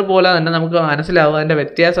ഫിഗർ പോലെ തന്നെ നമുക്ക് മനസ്സിലാവും അതിൻ്റെ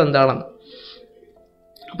വ്യത്യാസം എന്താണെന്ന്.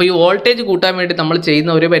 അപ്പോൾ ഈ വോൾട്ടേജ് കൂട്ടാൻ വേണ്ടി നമ്മൾ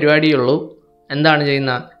ചെയ്യുന്ന ഒരു പരിപാടിയേ ഉള്ളൂ. എന്താണ്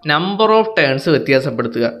ചെയ്യുന്ന? Number of turns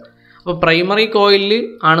വ്യത്യാസപ്പെടുത്തുക. അപ്പോൾ പ്രൈമറി കോയിലിൽ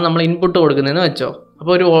ആണ് നമ്മൾ ഇൻപുട്ട് കൊടുക്കുന്നതെന്ന് വെച്ചോ.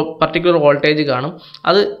 അപ്പോൾ ഒരു പർട്ടിക്കുലർ വോൾട്ടേജ് കാണും,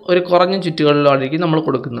 അത് ഒരു കുറഞ്ഞ ചുറ്റുകളിലായിരിക്കും നമ്മൾ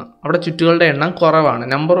കൊടുക്കുന്നത്. അവിടെ ചുറ്റുകളുടെ എണ്ണം കുറവാണ്,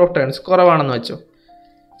 നമ്പർ ഓഫ് ടേൺസ് കുറവാണെന്ന് വെച്ചോ.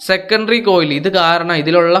 സെക്കൻഡറി കോയിൽ ഇത് കാരണം,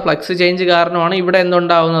 ഇതിലുള്ള ഫ്ലക്സ് ചേഞ്ച് കാരണമാണ് ഇവിടെ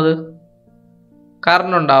എന്തുണ്ടാവുന്നത്?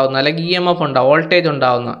 കറണ്ട് ഉണ്ടാവുന്ന, അല്ലെങ്കിൽ EMF ഉണ്ടാവും, വോൾട്ടേജ്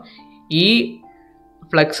ഉണ്ടാവുന്ന. ഈ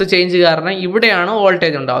ഫ്ലക്സ് ചേഞ്ച് കാരണം ഇവിടെയാണ്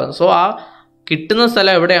വോൾട്ടേജ് ഉണ്ടാകുന്നത്. സോ ആ കിട്ടുന്ന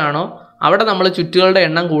സ്ഥലം എവിടെയാണോ അവിടെ നമ്മൾ ചുറ്റുകളുടെ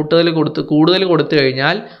എണ്ണം കൂടുതൽ കൊടുത്തു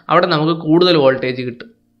കഴിഞ്ഞാൽ അവിടെ നമുക്ക് കൂടുതൽ വോൾട്ടേജ് കിട്ടും.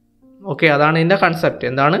 ഓക്കെ, അതാണ് ഇതിൻ്റെ കൺസെപ്റ്റ്.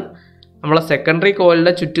 എന്താണ്? നമ്മളെ സെക്കൻഡറി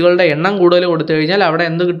കോയിലിൻ്റെ ചുറ്റുകളുടെ എണ്ണം കൂടുതൽ കൊടുത്തു കഴിഞ്ഞാൽ അവിടെ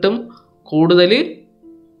എന്ത് കിട്ടും? കൂടുതൽ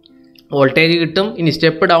വോൾട്ടേജ് കിട്ടും. ഇനി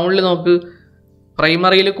സ്റ്റെപ്പ് ഡൗണിൽ നോക്ക്,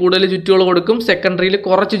 പ്രൈമറിയിൽ കൂടുതൽ ചുറ്റുകൾ കൊടുക്കും, സെക്കൻഡറിയിൽ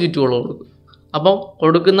കുറച്ച് ചുറ്റുകൾ കൊടുക്കും. അപ്പം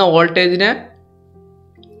കൊടുക്കുന്ന വോൾട്ടേജിനെ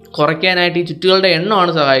കുറയ്ക്കാനായിട്ട് ഈ ചുറ്റുകളുടെ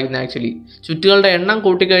എണ്ണമാണ് സഹായിക്കുന്നത്. ആക്ച്വലി ചുറ്റുകളുടെ എണ്ണം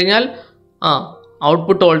കൂട്ടിക്കഴിഞ്ഞാൽ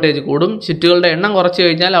ഔട്ട്പുട്ട് വോൾട്ടേജ് കൂടും, ചുറ്റുകളുടെ എണ്ണം കുറച്ച്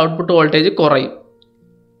കഴിഞ്ഞാൽ ഔട്ട്പുട്ട് വോൾട്ടേജ് കുറയും.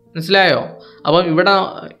 മനസ്സിലായോ? അപ്പം ഇവിടെ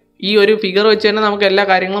ഈ ഒരു ഫിഗർ വെച്ച് തന്നെ നമുക്ക് എല്ലാ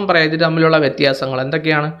കാര്യങ്ങളും പറയാം, ഇത് തമ്മിലുള്ള വ്യത്യാസങ്ങൾ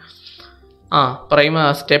എന്തൊക്കെയാണ്.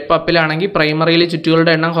 സ്റ്റെപ്പ് അപ്പിലാണെങ്കിൽ പ്രൈമറിയിൽ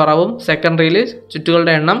ചുറ്റുകളുടെ എണ്ണം കുറവും, സെക്കൻഡറിയിൽ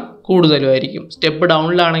ചുറ്റുകളുടെ എണ്ണം കൂടുതലുമായിരിക്കും. സ്റ്റെപ്പ്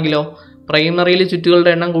ഡൗണിലാണെങ്കിലോ പ്രൈമറിയിൽ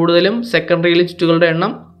ചുറ്റുകളുടെ എണ്ണം കൂടുതലും, കറണ്ടിൽ ചുറ്റുകളുടെ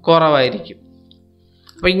എണ്ണം കുറവായിരിക്കും.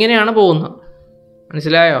 അപ്പോൾ ഇങ്ങനെയാണ് പോകുന്നത്.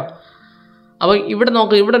 മനസ്സിലായോ? അപ്പോൾ ഇവിടെ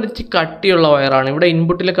നോക്കുക, ഇവിടെ ഇച്ചിരി കട്ടിയുള്ള വയറാണ്, ഇവിടെ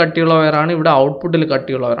ഇൻപുട്ടിൽ കട്ടിയുള്ള വയറാണ്, ഇവിടെ ഔട്ട്പുട്ടിൽ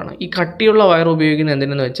കട്ടിയുള്ള വയറാണ്. ഈ കട്ടിയുള്ള വയർ ഉപയോഗിക്കുന്നത്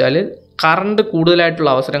എന്തിനെന്ന് വെച്ചാൽ കറണ്ട് കൂടുതലായിട്ടുള്ള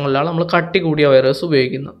അവസരങ്ങളിലാണ് നമ്മൾ കട്ടി കൂടിയ വയറേഴ്സ്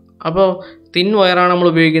ഉപയോഗിക്കുന്നത്. അപ്പോൾ തിൻ വയറാണ് നമ്മൾ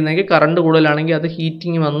ഉപയോഗിക്കുന്നതെങ്കിൽ കറണ്ട് കൂടുതലാണെങ്കിൽ അത്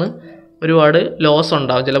ഹീറ്റിംഗ് വന്ന് ഒരുപാട് ലോസ്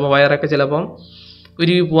ഉണ്ടാകും. ചിലപ്പോൾ വയറൊക്കെ ചിലപ്പം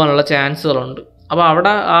ഉരുകി പോകാനുള്ള ചാൻസുകളുണ്ട്. അപ്പോൾ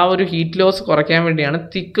അവിടെ ആ ഒരു ഹീറ്റ് ലോസ് കുറയ്ക്കാൻ വേണ്ടിയാണ്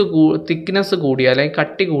തിക്നെസ് കൂടിയ അല്ലെങ്കിൽ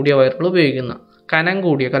കട്ടി കൂടിയ വയറുകൾ ഉപയോഗിക്കുന്നത്. കനം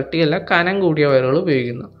കൂടിയ, കട്ടിയല്ല കനം കൂടിയ വയറുകൾ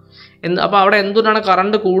ഉപയോഗിക്കുന്നത്. അപ്പോൾ അവിടെ എന്തുകൊണ്ടാണ്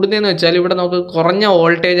കറണ്ട് കൂടുന്നതെന്ന് വെച്ചാൽ ഇവിടെ നമുക്ക് കുറഞ്ഞ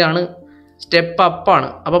വോൾട്ടേജ് ആണ്, സ്റ്റെപ്പ് അപ്പാണ്.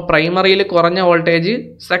 അപ്പോൾ പ്രൈമറിയിൽ കുറഞ്ഞ വോൾട്ടേജ്,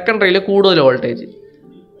 സെക്കൻഡറിയിൽ കൂടുതൽ വോൾട്ടേജ്.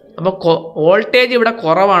 അപ്പോൾ വോൾട്ടേജ് ഇവിടെ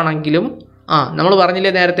കുറവാണെങ്കിലും നമ്മൾ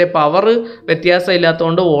പറഞ്ഞില്ലേ നേരത്തെ, പവർ വ്യത്യാസം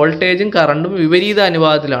ഇല്ലാത്തതുകൊണ്ട് വോൾട്ടേജും കറണ്ടും വിപരീത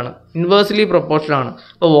അനുപാതത്തിലാണ്, ഇൻവേഴ്സ്ലി പ്രൊപ്പോർഷനാണ്.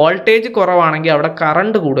 അപ്പോൾ വോൾട്ടേജ് കുറവാണെങ്കിൽ അവിടെ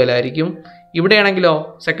കറണ്ട് കൂടുതലായിരിക്കും. ഇവിടെയാണെങ്കിലോ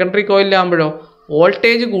സെക്കൻഡറി കോയിലാകുമ്പോഴോ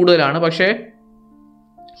വോൾട്ടേജ് കൂടുതലാണ് പക്ഷേ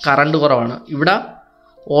കറണ്ട് കുറവാണ്. ഇവിടെ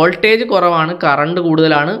വോൾട്ടേജ് കുറവാണ്, കറണ്ട്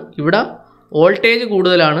കൂടുതലാണ്. ഇവിടെ വോൾട്ടേജ്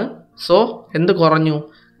കൂടുതലാണ്, സോ എന്ത് കുറഞ്ഞു?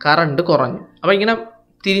 കറണ്ട് കുറഞ്ഞു. അപ്പോൾ ഇങ്ങനെ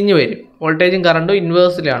തിരിഞ്ഞു വരും. വോൾട്ടേജും കറണ്ടും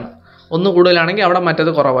ഇൻവേഴ്സിലാണ്. ഒന്ന് കൂടുതലാണെങ്കിൽ അവിടെ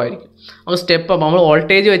മറ്റത് കുറവായിരിക്കും. നമുക്ക് സ്റ്റെപ്പ് അപ്പ്, നമ്മൾ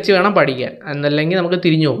വോൾട്ടേജ് വെച്ച് വേണം പഠിക്കാൻ, എന്നല്ലെങ്കിൽ നമുക്ക്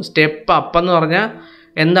തിരിഞ്ഞു പോകും. സ്റ്റെപ്പ് അപ്പ് എന്ന് പറഞ്ഞാൽ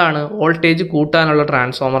എന്താണ്? വോൾട്ടേജ് കൂട്ടാനുള്ള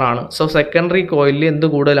ട്രാൻസ്ഫോമറാണ്. സോ സെക്കൻഡറി കോയിലിൽ എന്ത്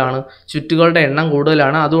കൂടുതലാണ്? ചുറ്റുകളുടെ എണ്ണം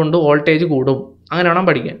കൂടുതലാണ്, അതുകൊണ്ട് വോൾട്ടേജ് കൂടും. അങ്ങനെ വേണം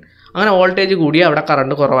പഠിക്കാൻ. അങ്ങനെ വോൾട്ടേജ് കൂടിയാൽ അവിടെ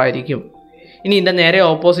കറണ്ട് കുറവായിരിക്കും. ഇനി ഇതിൻ്റെ നേരെ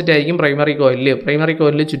ഓപ്പോസിറ്റ് ആയിരിക്കും പ്രൈമറി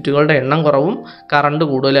കോയിലിൽ ചുറ്റുകളുടെ എണ്ണം കുറവും, കറണ്ട്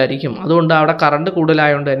കൂടുതലായിരിക്കും. അതുകൊണ്ട് അവിടെ കറണ്ട്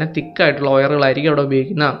കൂടുതലായതുകൊണ്ട് തന്നെ തിക്കായിട്ടുള്ള വയറുകളായിരിക്കും അവിടെ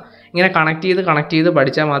ഉപയോഗിക്കുന്നത്. ഇങ്ങനെ കണക്ട് ചെയ്ത്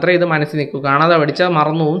പഠിച്ചാൽ മാത്രമേ ഇത് മനസ്സിൽ നിൽക്കൂ. കാണാതെ പഠിച്ചാൽ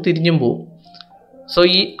മറന്നു പോവും, തിരിഞ്ഞും പോവും. സോ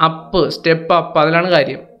ഈ സ്റ്റെപ്പ് അപ്പ് അതിലാണ്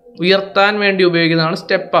കാര്യം. ഉയർത്താൻ വേണ്ടി ഉപയോഗിക്കുന്നതാണ്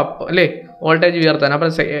സ്റ്റെപ്പ് അപ്പ്, അല്ലേ? വോൾട്ടേജ് ഉയർത്താൻ. അപ്പോൾ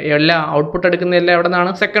എല്ലാ ഔട്ട്പുട്ട് എടുക്കുന്നതെല്ലാം എവിടെ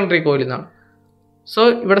നിന്നാണ്? സെക്കൻഡറി കോയിലിൽ നിന്നാണ്. സോ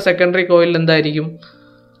ഇവിടെ സെക്കൻഡറി കോയിലിൽ എന്തായിരിക്കും?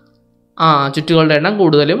 ചുറ്റുകളുടെ എണ്ണം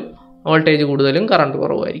കൂടുതലും, വോൾട്ടേജ് കൂടുതലും, കറണ്ട്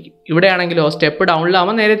കുറവായിരിക്കും. ഇവിടെയാണെങ്കിലോ സ്റ്റെപ്പ്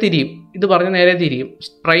ഡൗണിലാകുമ്പോൾ നേരെ തിരിയും. ഇത് പറഞ്ഞ് നേരെ തിരിയും.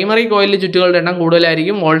 പ്രൈമറി കോയിലിൽ ചുറ്റുകളുടെ എണ്ണം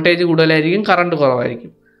കൂടുതലായിരിക്കും, വോൾട്ടേജ് കൂടുതലായിരിക്കും, കറണ്ട്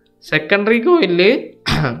കുറവായിരിക്കും. സെക്കൻഡറി കോയിലിൽ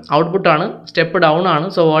ഔട്ട്പുട്ടാണ്, സ്റ്റെപ്പ് ഡൗൺ ആണ്.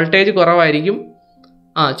 സോ വോൾട്ടേജ് കുറവായിരിക്കും,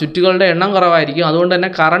 ചുറ്റുകളുടെ എണ്ണം കുറവായിരിക്കും. അതുകൊണ്ട് തന്നെ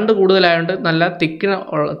കറണ്ട് കൂടുതലായതുകൊണ്ട് നല്ല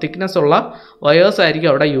തിക്നെസ് ഉള്ള വയേഴ്സ് ആയിരിക്കും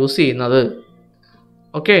അവിടെ യൂസ് ചെയ്യുന്നത്.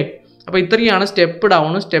 ഓക്കെ, അപ്പോൾ ഇത്രയാണ് സ്റ്റെപ്പ്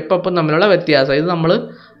ഡൗണും സ്റ്റെപ്പ് അപ്പും തമ്മിലുള്ള വ്യത്യാസം. ഇത് നമ്മൾ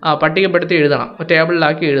പട്ടികപ്പെടുത്തി എഴുതണം,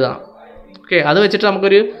 ടേബിളിലാക്കി എഴുതണം. ഓക്കെ, അത് വെച്ചിട്ട്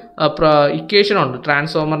നമുക്കൊരു ഇക്വേഷനുണ്ട്,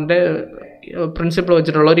 ട്രാൻസ്ഫോമറിൻ്റെ പ്രിൻസിപ്പിൾ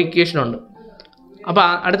വെച്ചിട്ടുള്ള ഒരു ഇക്വേഷനുണ്ട്. അപ്പോൾ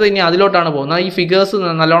അടുത്ത ഇനി അതിലോട്ടാണ് പോകുന്നത്. ഈ ഫിഗേഴ്സ്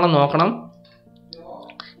നല്ലോണം നോക്കണം.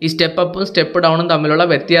 ഈ സ്റ്റെപ്പ് അപ്പും സ്റ്റെപ്പ് ഡൗണും തമ്മിലുള്ള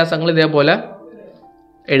വ്യത്യാസങ്ങൾ ഇതേപോലെ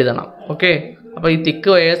എഴുതണം. ഓക്കെ, അപ്പോൾ ഈ തിക്ക്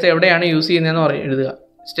വയേഴ്സ് എവിടെയാണ് യൂസ് ചെയ്യുന്നതെന്ന് എഴുതുക.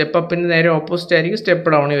 സ്റ്റെപ്പ് അപ്പിന് നേരെ ഓപ്പോസിറ്റ് ആയിരിക്കും സ്റ്റെപ്പ്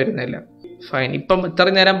ഡൗണിൽ വരുന്നില്ല. ഫൈൻ. ഇപ്പം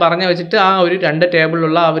ഇത്രയും നേരം പറഞ്ഞു വെച്ചിട്ട് ആ ഒരു 2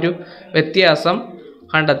 ടേബിളിലുള്ള ആ ഒരു വ്യത്യാസം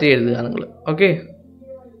കണ്ടെത്തി എഴുതുക നിങ്ങൾ. ഓക്കെ,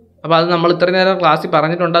 അപ്പോൾ അത് നമ്മൾ ഇത്രയും നേരം ക്ലാസ്സിൽ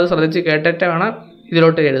പറഞ്ഞിട്ടുണ്ട്. അത് ശ്രദ്ധിച്ച് കേട്ടിട്ട് വേണം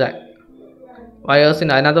ഇതിലോട്ട് എഴുതാൻ.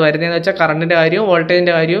 വയേഴ്സിൻ്റെ അതിനകത്ത് വരുന്നതെന്ന് വെച്ചാൽ കറണ്ടിൻ്റെ കാര്യവും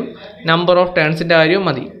വോൾട്ടേജിൻ്റെ കാര്യവും നമ്പർ ഓഫ് ടേൺസിൻ്റെ കാര്യവും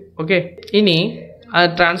മതി. ഓക്കെ, ഇനി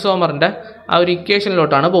ട്രാൻസ്ഫോമറിൻ്റെ ആ ഒരു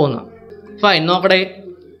ഇക്വേഷനിലോട്ടാണ് പോകുന്നത്. ഫൈൻ. നോക്കട്ടെ,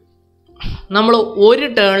 നമ്മൾ ഒരു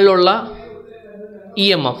ടേണിലുള്ള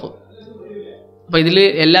EMF, അപ്പോൾ ഇതിൽ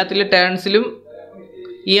എല്ലാത്തിലും ടേൺസിലും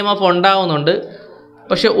EMF ഉണ്ടാകുന്നുണ്ട്.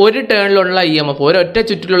 പക്ഷെ ഒരു ടേണിലുള്ള EMF, ഒരൊറ്റ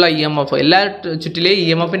ചുറ്റിലുള്ള EMF, എല്ലാ ചുറ്റിലെയും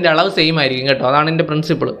EMFൻ്റെ അളവ് സെയിം ആയിരിക്കും കേട്ടോ. അതാണ് എൻ്റെ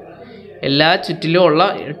പ്രിൻസിപ്പിൾ. എല്ലാ ചുറ്റിലും ഉള്ള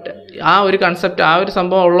ആ ഒരു കൺസെപ്റ്റ്, ആ ഒരു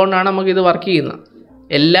സംഭവം ഉള്ളതുകൊണ്ടാണ് നമുക്കിത് വർക്ക് ചെയ്യുന്നത്.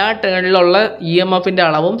 എല്ലാ ടേണിലുള്ള EMFൻ്റെ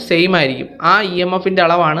അളവും സെയിം ആയിരിക്കും. ആ EMFൻ്റെ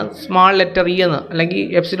അളവാണ് സ്മാൾ ലെറ്റർ E എന്ന്, അല്ലെങ്കിൽ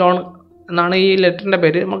എപ്സിലോൺ എന്നാണ് ഈ ലെറ്ററിൻ്റെ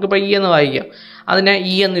പേര്. നമുക്കിപ്പോൾ E എന്ന് വായിക്കാം. അതിനെ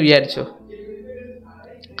E എന്ന് വിചാരിച്ചോ.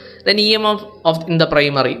 Then EMF of in the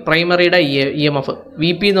പ്രൈമറിയുടെ EMF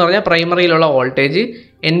VP എന്ന് പറഞ്ഞാൽ പ്രൈമറിയിലുള്ള വോൾട്ടേജ്,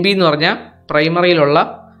 NB എന്ന് പറഞ്ഞാൽ പ്രൈമറിയിലുള്ള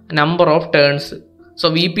number of turns. So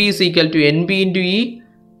VP is equal to NB into E.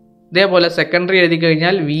 ഇതേപോലെ സെക്കൻഡറി എഴുതി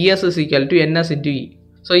കഴിഞ്ഞാൽ VS is equal to NS into E.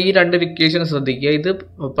 So ഈ 2 ഇക്വേഷൻ ശ്രദ്ധിക്കുക. ഇത്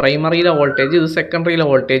പ്രൈമറിയിലെ വോൾട്ടേജ്, ഇത് സെക്കൻഡറിയിലെ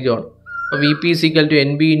വോൾട്ടേജുമാണ്. അപ്പോൾ VP is equal to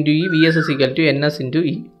NB into E, VS is equal to NS into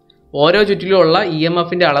E. ഓരോ ചുറ്റിലുമുള്ള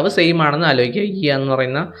EMFൻ്റെ അളവ് സെയിം ആണെന്ന് ആലോചിക്കുക. E എന്ന്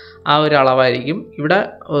പറയുന്ന ആ ഒരു അളവായിരിക്കും. ഇവിടെ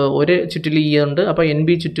ഒരു ചുറ്റിൽ E ഉണ്ട്, അപ്പോൾ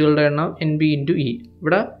NB ചുറ്റുകളുടെ എണ്ണം NB ഇൻറ്റു E.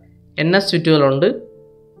 ഇവിടെ NS ചുറ്റുകളുണ്ട്,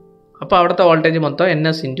 അപ്പോൾ അവിടുത്തെ വോൾട്ടേജ് മൊത്തം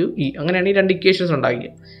NS ഇൻറ്റു E. അങ്ങനെയാണ് ഈ 2 ഇക്വേഷൻസ്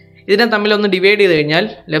ഉണ്ടാക്കിയത്. ഇതിനെ തമ്മിലൊന്ന് ഡിവൈഡ് ചെയ്ത് കഴിഞ്ഞാൽ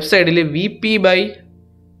ലെഫ്റ്റ് സൈഡിൽ VP ബൈ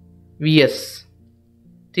VS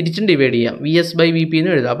തിരിച്ചും ഡിവൈഡ് ചെയ്യാം. VS ബൈ VP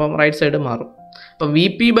എന്ന് എഴുതാം. അപ്പം റൈറ്റ് സൈഡ് മാറും. അപ്പം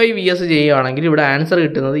VP ബൈ VS ചെയ്യുകയാണെങ്കിൽ ഇവിടെ ആൻസർ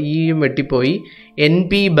കിട്ടുന്നത് Eയും വെട്ടിപ്പോയി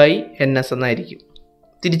NP ബൈ NS എന്നായിരിക്കും.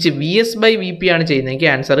 തിരിച്ച് VS ബൈ VP ആണ് ചെയ്യുന്നതെങ്കിൽ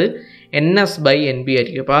ആൻസർ NS ബൈ NP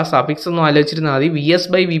ആയിരിക്കും. അപ്പോൾ ആ സഫിക്സ് ഒന്നും ആലോചിച്ചിരുന്നാൽ മതി. VS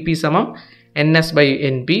ബൈ VP സമം NS ബൈ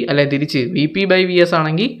NP, അല്ലെങ്കിൽ തിരിച്ച് VP ബൈ VS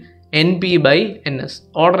ആണെങ്കിൽ NP ബൈ NS.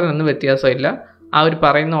 ഓർഡറിനൊന്നും വ്യത്യാസമില്ല. ആ ഒരു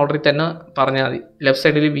പറയുന്ന ഓർഡറിൽ തന്നെ പറഞ്ഞാൽ മതി. ലെഫ്റ്റ്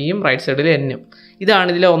സൈഡിൽ Vയും റൈറ്റ് സൈഡിൽ Nഉം. ഇതാണ്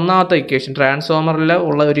ഇതിലെ ഒന്നാമത്തെ ഇക്വേഷൻ. ട്രാൻസ്ഫോമറിൽ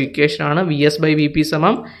ഉള്ള ഒരു ഇക്വേഷനാണ് VS ബൈ VP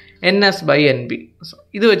സമം NS ബൈ NP.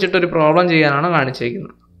 ഇത് വെച്ചിട്ടൊരു പ്രോബ്ലം ചെയ്യാനാണ്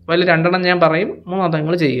കാണിച്ചിരിക്കുന്നത്. അപ്പോൾ അതിൽ 2 ഞാൻ പറയും, 3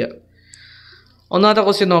 നിങ്ങൾ ചെയ്യുക. ഒന്നാമത്തെ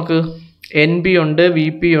ക്വസ്റ്റ്യൻ നോക്ക്. NP ഉണ്ട്,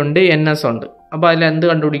 VP ഉണ്ട്, NS ഉണ്ട്. അപ്പോൾ അതിൽ എന്ത്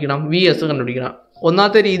കണ്ടുപിടിക്കണം? VS കണ്ടുപിടിക്കണം.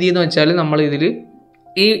 ഒന്നാമത്തെ രീതി എന്ന് വെച്ചാൽ നമ്മൾ ഇതിൽ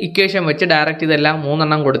ഈ ഇക്വേഷൻ വെച്ച് ഡയറക്റ്റ് ഇതെല്ലാം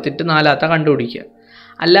 3 കൊടുത്തിട്ട് 4ാമത്തെ കണ്ടുപിടിക്കുക.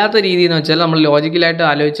 അല്ലാത്ത രീതി എന്ന് വെച്ചാൽ നമ്മൾ ലോജിക്കലായിട്ട്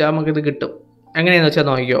ആലോചിച്ചാൽ നമുക്കിത് കിട്ടും. എങ്ങനെയാണെന്ന് വെച്ചാൽ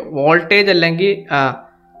നോക്കിയോ, വോൾട്ടേജ് അല്ലെങ്കിൽ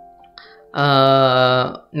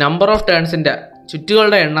നമ്പർ ഓഫ് ടേൺസിൻ്റെ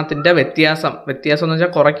ചുറ്റുകളുടെ എണ്ണത്തിൻ്റെ വ്യത്യാസം എന്ന്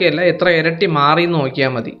വെച്ചാൽ കുറയ്ക്കുകയല്ല, എത്ര ഇരട്ടി മാറി എന്ന്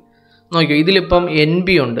നോക്കിയാൽ മതി. നോക്കിയോ, ഇതിലിപ്പം NB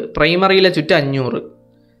ഉണ്ട്, പ്രൈമറിയിലെ ചുറ്റ് 500,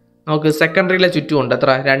 നമുക്ക് സെക്കൻഡറിയിലെ ചുറ്റും ഉണ്ട്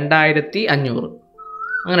എത്ര? 2500.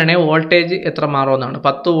 അങ്ങനെയാണെങ്കിൽ വോൾട്ടേജ് എത്ര മാറുമെന്നാണ്.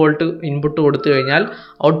 10 വോൾട്ട് ഇൻപുട്ട് കൊടുത്തു കഴിഞ്ഞാൽ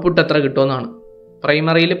ഔട്ട്പുട്ട് എത്ര കിട്ടുമെന്നാണ്.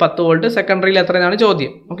 പ്രൈമറിയിൽ 10 വോൾട്ട്, സെക്കൻഡറിയിൽ എത്രയാണ്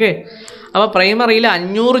ചോദ്യം. ഓക്കെ, അപ്പോൾ പ്രൈമറിയിൽ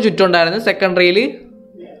 500 ചുറ്റുണ്ടായിരുന്നു, സെക്കൻഡറിയിൽ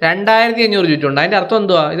 2500 ചുറ്റുണ്ട്. അതിൻ്റെ അർത്ഥം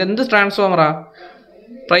എന്തുവാ? ഇതെന്ത് ട്രാൻസ്ഫോമറാ?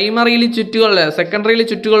 പ്രൈമറിയിൽ ചുറ്റുകളുടെ, സെക്കൻഡറിയിൽ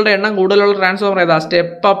ചുറ്റുകളുടെ എണ്ണം കൂടുതലുള്ള ട്രാൻസ്ഫോമർ ഏതാ?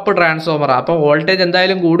 Step up ട്രാൻസ്ഫോമറാണ്. അപ്പോൾ വോൾട്ടേജ്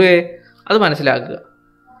എന്തായാലും കൂടുകയെ, അത് മനസ്സിലാക്കുക.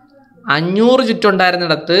 500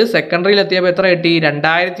 ചുറ്റുണ്ടായിരുന്നിടത്ത് സെക്കൻഡറിയിൽ എത്തിയപ്പോൾ എത്ര കിട്ടി?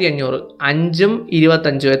 2500. 5ഉം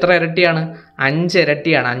 25ഉം എത്ര ഇരട്ടിയാണ്? 5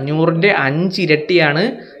 ഇരട്ടിയാണ്. 500ൻ്റെ 5 ഇരട്ടിയാണ്.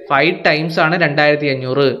 5 ടൈംസ് ആണ്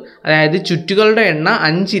 2500. അതായത് ചുറ്റുകളുടെ എണ്ണം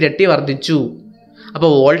 5 ഇരട്ടി വർദ്ധിച്ചു. അപ്പോൾ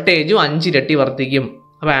വോൾട്ടേജും 5 ഇരട്ടി വർദ്ധിക്കും.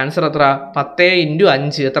 അപ്പോൾ ആൻസർ എത്ര? 10 ×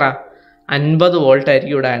 5 എത്ര? 50 വോൾട്ട്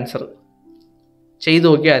ആയിരിക്കും ഇവിടെ ആൻസർ. ചെയ്ത്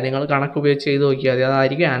നോക്കിയാൽ മതി, നിങ്ങൾ കണക്ക് ഉപയോഗിച്ച് ചെയ്ത് നോക്കിയാൽ മതി,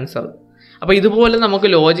 അതായിരിക്കും ആൻസർ. അപ്പോൾ ഇതുപോലെ നമുക്ക്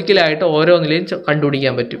ലോജിക്കലായിട്ട് ഓരോന്നിലെയും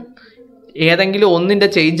കണ്ടുപിടിക്കാൻ പറ്റും. ഏതെങ്കിലും ഒന്നിൻ്റെ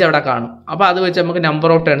ചേഞ്ച് അവിടെ കാണും. അപ്പോൾ അത് വെച്ച് നമുക്ക് നമ്പർ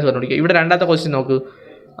ഓഫ് ടേൺസ് കണ്ടുപിടിക്കാം. ഇവിടെ 2ാമത്തെ ക്വസ്റ്റ്യൻ നോക്ക്.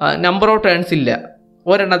 നമ്പർ ഓഫ് ടേൺസ് ഇല്ല,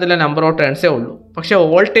 ഒരെണ്ണത്തിലെ നമ്പർ ഓഫ് ടേൺസേ ഉള്ളൂ. പക്ഷേ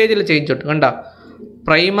വോൾട്ടേജിൽ ചേഞ്ച് ഉണ്ട്. കണ്ട,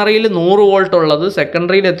 പ്രൈമറിയിൽ 100 വോൾട്ട് ഉള്ളത്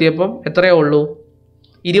സെക്കൻഡറിയിൽ എത്തിയപ്പം എത്രയേ ഉള്ളൂ?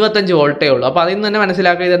 25 വോൾട്ടേ ഉള്ളൂ. അപ്പോൾ അതിൽ നിന്ന് തന്നെ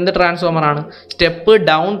മനസ്സിലാക്കുക ഇത് എന്ത് ട്രാൻസ്ഫോമറാണ്? Step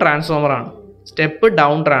down ട്രാൻസ്ഫോമറാണ്. Step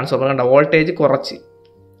down transformer. കണ്ട, വോൾട്ടേജ് കുറച്ച്.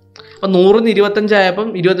 അപ്പോൾ 100ന് 25 ആയപ്പം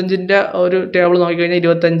 25ൻ്റെ ഒരു ടേബിൾ നോക്കിക്കഴിഞ്ഞാൽ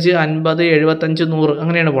 25, 50, 75, 100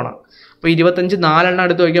 അങ്ങനെയാണ് പോകണം. അപ്പോൾ 25 4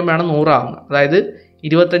 എടുത്ത് വയ്ക്കുമ്പോഴാണ് 100 ആവുന്നത്. അതായത്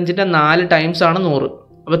 25ൻ്റെ 4 ടൈംസ് ആണ് 100.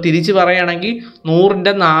 അപ്പോൾ തിരിച്ച് പറയുകയാണെങ്കിൽ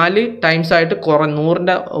 100ൻ്റെ 4 ടൈംസ് ആയിട്ട് കുറഞ്ഞു,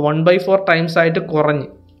 100ൻ്റെ 1/4 ടൈംസ് ആയിട്ട് കുറഞ്ഞ്.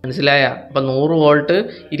 മനസ്സിലായ? അപ്പം 100 വോൾട്ട്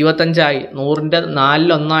 25ആയി, 100ൻ്റെ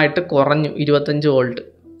 4/1 കുറഞ്ഞു 25 വോൾട്ട്.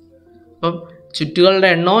 അപ്പം ചുറ്റുകളുടെ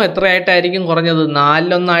എണ്ണവും എത്രയായിട്ടായിരിക്കും കുറഞ്ഞത്?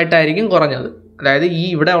 4/1 കുറഞ്ഞത്. അതായത് ഈ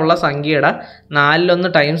ഇവിടെ ഉള്ള സംഖ്യയുടെ 4/1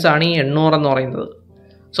 ടൈംസ് ആണ് ഈ 800 എന്ന് പറയുന്നത്.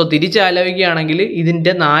 സോ തിരിച്ചാലോചിക്കുകയാണെങ്കിൽ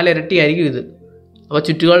ഇതിൻ്റെ 4 ഇരട്ടി ആയിരിക്കും ഇത്. അപ്പോൾ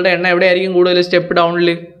ചുറ്റുകളുടെ എണ്ണം എവിടെയായിരിക്കും കൂടുതൽ? സ്റ്റെപ്പ് ഡൗണിൽ,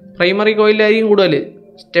 പ്രൈമറി കോയിലായിരിക്കും കൂടുതൽ.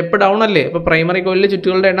 സ്റ്റെപ്പ് ഡൗൺ അല്ലേ, അപ്പോൾ പ്രൈമറി കോയിലിൽ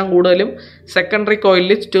ചുറ്റുകളുടെ എണ്ണം കൂടുതലും സെക്കൻഡറി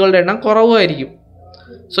കോയിലിൽ ചുറ്റുകളുടെ എണ്ണം കുറവുമായിരിക്കും.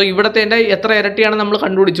 സോ ഇവിടുത്തെ എത്ര ഇരട്ടിയാണ് നമ്മൾ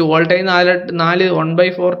കണ്ടുപിടിച്ചു? വോൾട്ടേജ് 4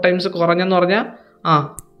 1/4 ടൈംസ് കുറഞ്ഞെന്ന് പറഞ്ഞാൽ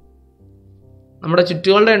നമ്മുടെ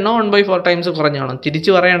ചുറ്റുകളുടെ എണ്ണം 1/4 ടൈംസ് കുറഞ്ഞാണ്.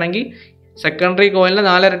 തിരിച്ച് പറയുകയാണെങ്കിൽ സെക്കൻഡറി കോയിലിന്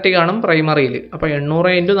 4 ഇരട്ടി കാണും പ്രൈമറിയിൽ. അപ്പോൾ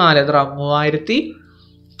 800 × 4 എത്ര?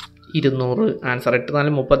 3200. ആൻസർ 8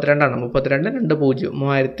 4 32 ആണ്. 32 2 0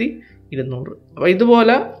 3200. അപ്പോൾ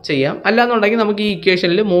ഇതുപോലെ ചെയ്യാം. അല്ലാന്നുണ്ടെങ്കിൽ നമുക്ക് ഈ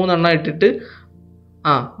ഇക്വേഷനിൽ 3 എണ്ണം ഇട്ടിട്ട്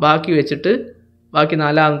ബാക്കി വെച്ചിട്ട് ബാക്കി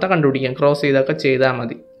 4ാമത്തെ കണ്ടുപിടിക്കാം. ക്രോസ് ചെയ്തൊക്കെ ചെയ്താൽ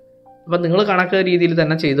മതി. അപ്പം നിങ്ങൾ കണക്ക് രീതിയിൽ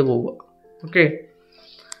തന്നെ ചെയ്തു പോവുക. ഓക്കെ,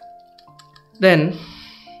 ദെൻ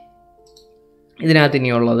ഇതിനകത്ത്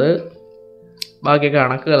ഇനിയുള്ളത് ബാക്കിയൊക്കെ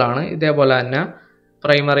കണക്കുകളാണ്. ഇതേപോലെ തന്നെ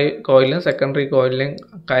പ്രൈമറി കോയിലും സെക്കൻഡറി കോയിലും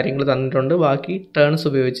കാര്യങ്ങൾ തന്നിട്ടുണ്ട്. ബാക്കി ടേൺസ്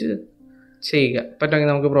ഉപയോഗിച്ച് ചെയ്യുക. പറ്റുമെങ്കിൽ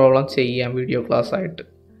നമുക്ക് പ്രോബ്ലം ചെയ്യാം വീഡിയോ ക്ലാസ് ആയിട്ട്.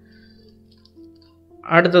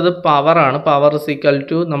 അടുത്തത് പവറാണ്. പവർ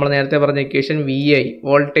 = നമ്മൾ നേരത്തെ പറഞ്ഞ equation VI,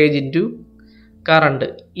 voltage into current.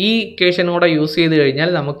 ഈ ഇക്വേഷൻ കൂടെ യൂസ് ചെയ്ത് കഴിഞ്ഞാൽ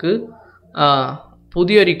നമുക്ക്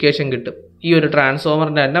പുതിയൊരു ഇക്വേഷൻ കിട്ടും. ഈ ഒരു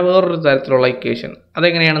ട്രാൻസ്ഫോമറിൻ്റെ തന്നെ വേറൊരു തരത്തിലുള്ള ഇക്വേഷൻ.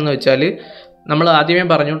 അതെങ്ങനെയാണെന്ന് വെച്ചാൽ നമ്മൾ ആദ്യമേ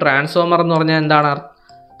പറഞ്ഞു, ട്രാൻസ്ഫോമർ എന്ന് പറഞ്ഞാൽ എന്താണ്?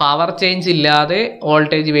 പവർ ചേഞ്ച് ഇല്ലാതെ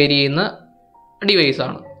വോൾട്ടേജ് വേരി ചെയ്യുന്ന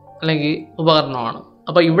ഡിവൈസാണ് അല്ലെങ്കിൽ ഉപകരണമാണ്.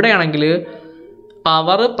 അപ്പോൾ ഇവിടെയാണെങ്കിൽ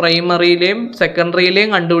പവർ പ്രൈമറിയിലെയും സെക്കൻഡറിയിലെയും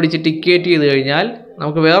കണ്ടുപിടിച്ചിട്ട് ഇക്വേറ്റ് ചെയ്ത് കഴിഞ്ഞാൽ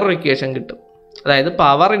നമുക്ക് വേറൊരു ഇക്വേഷൻ കിട്ടും. അതായത്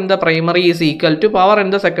power in the primary is equal to power in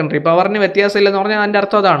the secondary. പവറിന് വ്യത്യാസമില്ലെന്ന് പറഞ്ഞാൽ അതിൻ്റെ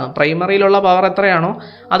അർത്ഥം അതാണ്. പ്രൈമറിയിലുള്ള പവർ എത്രയാണോ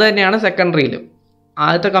അത് തന്നെയാണ് സെക്കൻഡറിയിലും.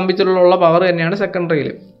 ആദ്യത്തെ കമ്പിത്തിലുള്ള പവർ തന്നെയാണ്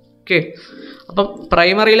സെക്കൻഡറിയിലും. ഓക്കെ, അപ്പം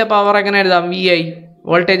പ്രൈമറിയിലെ പവർ എങ്ങനെ എഴുതാം? VI,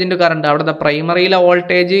 voltage into current. അവിടുത്തെ പ്രൈമറിയിലെ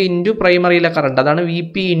വോൾട്ടേജ് ഇൻറ്റു പ്രൈമറിയിലെ കറണ്ട്, അതാണ്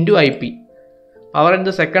VP into IP. Power in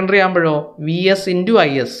the secondary ആകുമ്പോഴോ VS into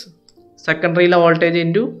IS, സെക്കൻഡറിയിലെ voltage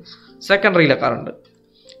into സെക്കൻഡറിയിലെ current.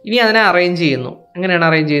 ഇനി അതിനെ അറേഞ്ച് ചെയ്യുന്നു. എങ്ങനെയാണ്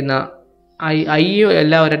അറേഞ്ച് ചെയ്യുന്നത്? I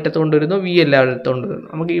എല്ലാ ഒരറ്റത്ത് കൊണ്ടുവരുന്നു, V എല്ലാ ഒരറ്റത്ത് കൊണ്ടുവരുന്നു.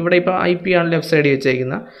 നമുക്ക് ഇവിടെ ഇപ്പോൾ IP ആണ് ലെഫ്റ്റ് സൈഡിൽ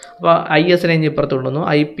വെച്ചേക്കുന്നത്. അപ്പോൾ ISനെ ഇപ്പുറത്ത് കൊണ്ടുവന്നു,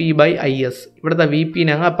 IP/IS. ഇവിടുത്തെ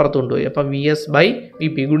VPനെ അങ്ങ് അപ്പുറത്ത് കൊണ്ടുപോയി. അപ്പോൾ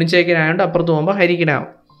VS/VP ഗുണിച്ചേക്കാനായതുകൊണ്ട് അപ്പുറത്ത് പോകുമ്പോൾ ഹരിക്കനാവും.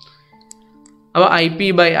 അപ്പോൾ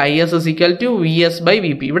IP/IS =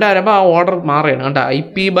 VS/VP. ഇവിടെ വരുമ്പോൾ ആ ഓർഡർ മാറുകയാണ് കേട്ടോ.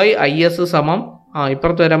 IP/IS സമം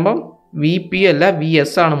ഇപ്പുറത്ത് വരുമ്പം VP അല്ല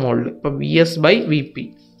VS ആണ് മുകളിൽ. ഇപ്പോൾ VS/VP.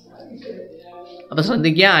 അപ്പോൾ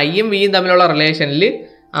ശ്രദ്ധിക്കുക, ഐയും വിയും തമ്മിലുള്ള റിലേഷനിൽ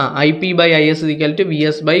IP/IS =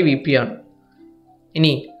 VS/VP ആണ്.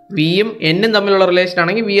 ഇനി വിയും എന്നും തമ്മിലുള്ള റിലേഷൻ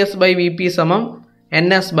ആണെങ്കിൽ VS/VP സമം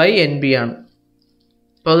NS/NB ആണ്.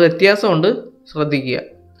 അപ്പോൾ അത് വ്യത്യാസമുണ്ട്, ശ്രദ്ധിക്കുക.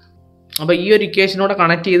 അപ്പോൾ ഈ ഒരു ഇക്വേഷനോടെ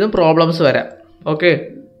കണക്ട് ചെയ്തും പ്രോബ്ലംസ് വരാം. ഓക്കെ,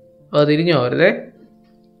 അപ്പോൾ തിരിഞ്ഞു പോകരുതേ.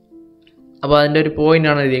 അപ്പോൾ അതിൻ്റെ ഒരു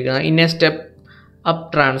പോയിൻ്റാണ് എഴുതിയിരിക്കുന്നത്. In A step up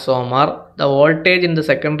transformer the voltage in the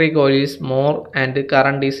secondary coil is more and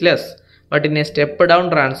current is less. But in A step down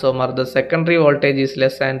transformer the secondary voltage is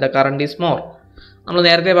less and the current is more. നമ്മൾ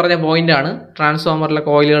നേരത്തെ പറഞ്ഞ പോയിൻ്റാണ്. ട്രാൻസ്ഫോമറിലെ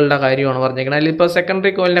കോയിലുകളുടെ കാര്യമാണ് പറഞ്ഞേക്കുന്നത്. അതിൽ ഇപ്പോൾ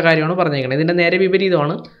secondary കോയിലിൻ്റെ കാര്യമാണ് പറഞ്ഞേക്കുന്നത്. ഇതിൻ്റെ നേരെ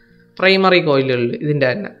വിപരീതമാണ് പ്രൈമറി കോയിലുകളിൽ ഇതിൻ്റെ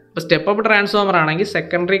തന്നെ. ഇപ്പോൾ സ്റ്റെപ്പ് അപ്പ് ട്രാൻസ്ഫോമർ ആണെങ്കിൽ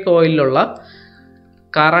സെക്കൻഡറി കോയിലുള്ള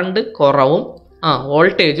കറണ്ട് കുറവും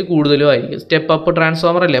വോൾട്ടേജ് കൂടുതലും ആയിരിക്കും. സ്റ്റെപ്പ് അപ്പ്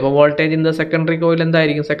ട്രാൻസ്ഫോമർ അല്ലേ, അപ്പോൾ voltage in the secondary coil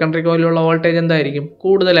എന്തായിരിക്കും? സെക്കൻഡറി കോയിലുള്ള വോൾട്ടേജ് എന്തായിരിക്കും?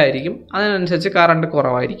 കൂടുതലായിരിക്കും. അതിനനുസരിച്ച് കറണ്ട്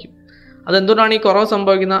കുറവായിരിക്കും. അതെന്തുകൊണ്ടാണ് ഈ കുറവ്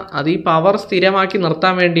സംഭവിക്കുന്നത്? അത് ഈ പവർ സ്ഥിരമാക്കി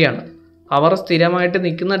നിർത്താൻ വേണ്ടിയാണ്. പവർ സ്ഥിരമായിട്ട്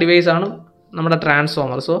നിൽക്കുന്ന ഡിവൈസാണ് നമ്മുടെ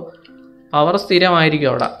ട്രാൻസ്ഫോമർ. സോ പവർ സ്ഥിരമായിരിക്കും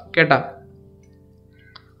അവിടെ കേട്ടാ.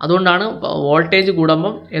 അതുകൊണ്ടാണ് വോൾട്ടേജ്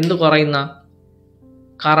കൂടുമ്പം എന്ത് കുറയുന്ന?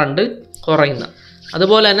 കറണ്ട് കുറയുന്ന.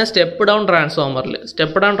 അതുപോലെ തന്നെ സ്റ്റെപ്പ് ഡൗൺ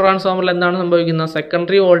ട്രാൻസ്ഫോമറിൽ എന്താണ് സംഭവിക്കുന്നത്?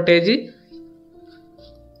 സെക്കൻഡറി വോൾട്ടേജ്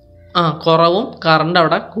കുറവും കറണ്ട്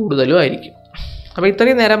അവിടെ കൂടുതലും ആയിരിക്കും. അപ്പോൾ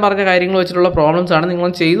ഇത്രയും നേരം പറഞ്ഞ കാര്യങ്ങൾ വെച്ചിട്ടുള്ള പ്രോബ്ലംസ് ആണ്. നിങ്ങൾ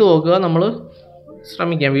ചെയ്തു നോക്കുക. നമ്മൾ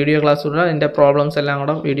ശ്രമിക്കാം വീഡിയോ ക്ലാസ്സിലൂടെ അതിൻ്റെ പ്രോബ്ലംസ് എല്ലാം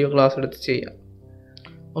കൂടെ വീഡിയോ ക്ലാസ് എടുത്ത് ചെയ്യാം.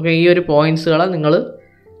 ഓക്കെ, ഈ ഒരു പോയിൻറ്റ്സുകളെ നിങ്ങൾ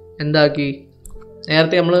എന്താക്കി?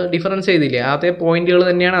 നേരത്തെ നമ്മൾ ഡിഫറൻസ് ചെയ്തില്ലേ, ആദ്യത്തെ പോയിൻറ്റുകൾ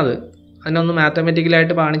തന്നെയാണ് അത്. അതിനൊന്ന്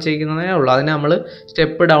മാത്തമെറ്റിക്കലായിട്ട് കാണിച്ചിരിക്കുന്നതേ ഉള്ളൂ. അതിനെ നമ്മൾ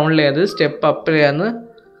സ്റ്റെപ്പ് ഡൗണിലേത് സ്റ്റെപ്പ് അപ്പിലേന്ന്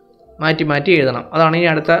മാറ്റി എഴുതണം. അതാണ് ഇനി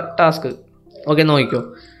അടുത്ത ടാസ്ക്. ഓക്കെ, നോക്കിക്കോ.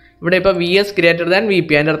 ഇവിടെ ഇപ്പോൾ VS > VP.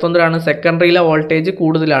 അതിൻ്റെ അർത്ഥം എന്താണ്? സെക്കൻഡറിയിലെ വോൾട്ടേജ്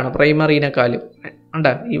കൂടുതലാണ് പ്രൈമറിനെക്കാളും.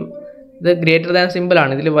 ഉണ്ട്, ഇത് ഗ്രേറ്റർ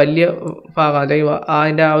സിമ്പിളാണ്. ഇതിൽ വലിയ ഭാഗം അല്ലെങ്കിൽ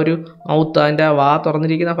അതിൻ്റെ ആ ഒരു മൗത്ത്, അതിൻ്റെ വാ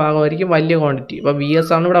തുറന്നിരിക്കുന്ന ഭാഗമായിരിക്കും വലിയ ക്വാണ്ടിറ്റി. അപ്പോൾ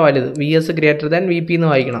VS ആണ് ഇവിടെ വലുത്. VS > VP എന്ന്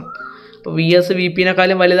വായിക്കണം. അപ്പോൾ VS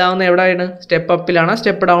VPനെക്കാളും വലുതാവുന്ന എവിടെയാണ്? Step അപ്പിലാണോ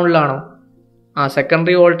step ഡൗണിലാണോ?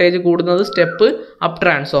 സെക്കൻഡറി വോൾട്ടേജ് കൂടുന്നത് സ്റ്റെപ്പ് അപ്പ്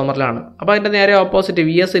ട്രാൻസ്ഫോമറിലാണ്. അപ്പോൾ അതിൻ്റെ നേരെ ഓപ്പോസിറ്റ്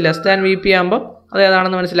VS < VP ആകുമ്പോൾ അത്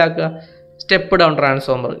ഏതാണെന്ന് മനസ്സിലാക്കുക. Step down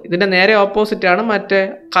transformer. ഇതിൻ്റെ നേരെ ഓപ്പോസിറ്റാണ് മറ്റേ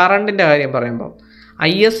കറണ്ടിൻ്റെ കാര്യം പറയുമ്പോൾ.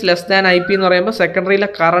 IS ലെസ് ദാൻ IP എന്ന് പറയുമ്പോൾ സെക്കൻഡറിയിലെ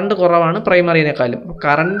കറണ്ട് കുറവാണ് പ്രൈമറിനേക്കാളും. അപ്പോൾ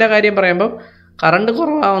കറണ്ടിൻ്റെ കാര്യം പറയുമ്പോൾ കറണ്ട്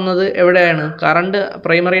കുറവാകുന്നത് എവിടെയാണ്? കറണ്ട്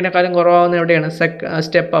പ്രൈമറിനേക്കാളും കുറവാകുന്നത് എവിടെയാണ്?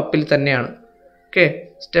 സ്റ്റെപ്പ് അപ്പിൽ തന്നെയാണ്. Okay,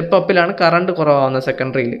 step അപ്പിലാണ് current കുറവാകുന്നത്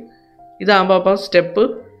സെക്കൻഡറിയിൽ. ഇതാകുമ്പോൾ അപ്പോൾ സ്റ്റെപ്പ്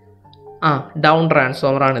ഡൗൺ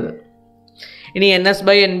ട്രാൻസ്ഫോമറാണിത്. ഇനി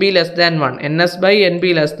NS/NB less than 1. NS/NB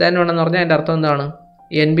less than 1 എന്ന് പറഞ്ഞാൽ അതിൻ്റെ അർത്ഥം എന്താണ്?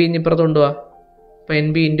 NB ഇപ്പുറത്ത് കൊണ്ടുപോവാ. അപ്പോൾ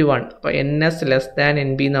NB × 1. അപ്പോൾ NS ലെസ് ദാൻ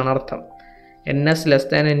NB എന്നാണ് അർത്ഥം. NS ലെസ്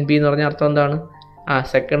ദാൻ NB എന്ന് പറഞ്ഞാൽ അർത്ഥം എന്താണ്?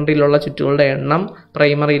 സെക്കൻഡറിയിലുള്ള ചുറ്റുകളുടെ എണ്ണം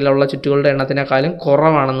പ്രൈമറിയിലുള്ള ചുറ്റുകളുടെ എണ്ണത്തിനേക്കാളും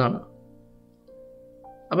കുറവാണെന്നാണ്.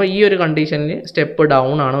 അപ്പോൾ ഈ ഒരു കണ്ടീഷനിൽ സ്റ്റെപ്പ്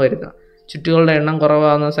ഡൗൺ ആണ് വരുന്നത്. ചുറ്റുകളുടെ എണ്ണം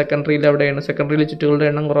കുറവാകുന്ന സെക്കൻഡറിയിൽ എവിടെയാണ്? സെക്കൻഡറിയിൽ ചുറ്റുകളുടെ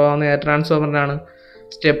എണ്ണം കുറവാകുന്ന ട്രാൻസ്ഫോമറിനാണ്?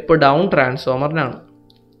 Step down ട്രാൻസ്ഫോമറിനാണ്.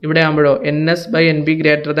 ഇവിടെ ആകുമ്പോഴോ NS/NB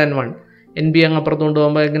ഗ്രേറ്റർ ദാൻ 1. NB അങ്ങ് അപ്പുറത്ത്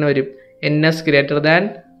കൊണ്ടുപോകുമ്പോൾ എങ്ങനെ വരും? NS greater than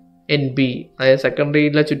NB. അതായത്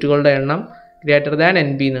സെക്കൻഡറിയിലെ ചുറ്റുകളുടെ എണ്ണം ഗ്രേറ്റർ ദാൻ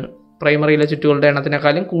NB എന്ന്, പ്രൈമറിയിലെ ചുറ്റുകളുടെ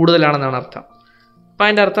എണ്ണത്തിനേക്കാളും കൂടുതലാണെന്നാണ് അർത്ഥം. അപ്പോൾ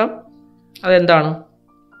അതിൻ്റെ അർത്ഥം അതെന്താണ്?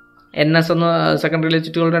 NS എന്ന സെക്കൻഡറിയിലെ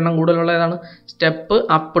ചുറ്റുകളുടെ എണ്ണം കൂടുതലുള്ള ഏതാണ്? Step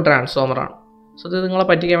up ട്രാൻസ്ഫോമറാണ്. സോ ഇത് നിങ്ങളെ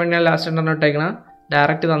പറ്റിക്കാൻ വേണ്ടി ഞാൻ ലാസ്റ്റ് എണ്ണം ഇട്ടേക്കണ,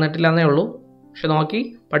 ഡയറക്റ്റ് തന്നിട്ടില്ല എന്നേ ഉള്ളൂ. പക്ഷെ നോക്കി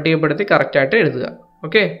പട്ടികപ്പെടുത്തി കറക്റ്റായിട്ട് എഴുതുക.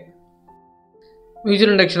 ഓക്കെ, മ്യൂച്വൽ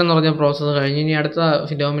ഇൻഡക്ഷൻ എന്ന് പറഞ്ഞ പ്രോസസ്സ് കഴിഞ്ഞ് ഇനി അടുത്ത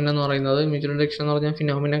ഫിനോമിന എന്ന് പറയുന്നത്, മ്യൂച്വൽ ഇൻഡക്ഷൻ എന്ന് പറഞ്ഞാൽ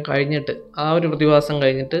ഫിനോമിന കഴിഞ്ഞിട്ട് ആ ഒരു പ്രതിഭാസം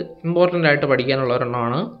കഴിഞ്ഞിട്ട് ഇമ്പോർട്ടൻ്റ് ആയിട്ട് പഠിക്കാനുള്ള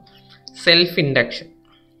ഒരെണ്ണമാണ് സെൽഫ് ഇൻഡക്ഷൻ.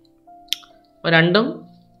 അപ്പോൾ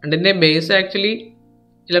രണ്ടിൻ്റെ ബേസ് ആക്ച്വലി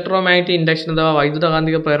ഇലക്ട്രോമാഗ്നറ്റിക് ഇൻഡക്ഷൻ അഥവാ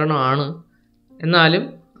വൈദ്യുതകാന്തിക പ്രേരണമാണ്. എന്നാലും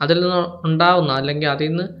അതിൽ നിന്ന് ഉണ്ടാവുന്ന അല്ലെങ്കിൽ അതിൽ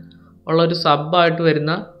നിന്ന് ഉള്ളൊരു സബ്ബായിട്ട്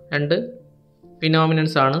വരുന്ന രണ്ട്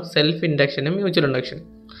ഫിനോമിനൻസ് ആണ് സെൽഫ് ഇൻഡക്ഷനും മ്യൂച്വൽ ഇൻഡക്ഷനും.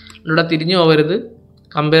 ഇവിടെ തിരിഞ്ഞു പോകരുത്,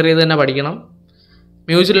 കമ്പയർ ചെയ്ത് തന്നെ പഠിക്കണം.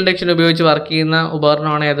 മ്യൂച്വൽ ഇൻഡക്ഷൻ ഉപയോഗിച്ച് വർക്ക് ചെയ്യുന്ന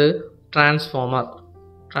ഉപകരണമാണ് അത് ട്രാൻസ്ഫോമർ.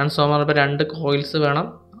 ഇപ്പോൾ 2 കോയിൽസ് വേണം.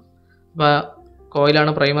 അപ്പോൾ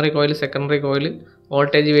കോയിലാണ് primary coil, secondary coil.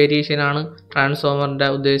 Voltage വേരിയേഷനാണ് ട്രാൻസ്ഫോമറിൻ്റെ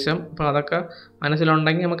ഉദ്ദേശം. അപ്പോൾ അതൊക്കെ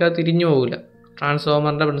മനസ്സിലുണ്ടെങ്കിൽ നമുക്കത് തിരിഞ്ഞു പോകില്ല.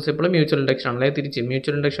 ട്രാൻസ്ഫോമറിൻ്റെ പ്രിൻസിപ്പിൾ മ്യൂച്വൽ ഇൻഡക്ഷൻ ആണ്. അല്ലെങ്കിൽ തിരിച്ച്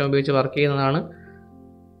മ്യൂച്വൽ ഇൻഡക്ഷൻ ഉപയോഗിച്ച് വർക്ക് ചെയ്യുന്നതാണ്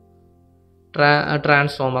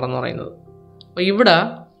ട്രാൻസ്ഫോമർ എന്ന് പറയുന്നത്. അപ്പോൾ ഇവിടെ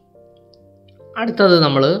അടുത്തത്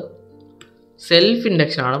നമ്മൾ സെൽഫ്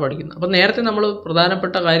ഇൻഡക്ഷൻ ആണ് പഠിക്കുന്നത്. അപ്പോൾ നേരത്തെ നമ്മൾ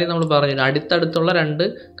പ്രധാനപ്പെട്ട കാര്യം നമ്മൾ പറഞ്ഞു, അടുത്തടുത്തുള്ള 2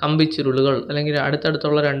 കമ്പിച്ചുരുളുകൾ അല്ലെങ്കിൽ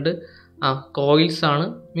അടുത്തടുത്തുള്ള 2 കോയിൽസാണ്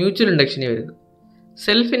മ്യൂച്വൽ ഇൻഡക്ഷന് വരുന്നത്.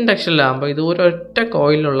 സെൽഫ് ഇൻഡക്ഷനിലാകുമ്പോൾ ഇത് ഒരൊറ്റ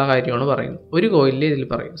കോയിലുള്ള കാര്യമാണ് പറയുന്നത്. ഒരു കോയിലിൽ ഇതിൽ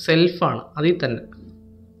പറയും സെൽഫാണ്, അതിൽ തന്നെ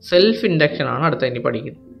സെൽഫ് ഇൻഡക്ഷനാണ് അടുത്ത ഇനി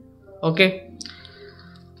പഠിക്കുന്നത്. ഓക്കെ,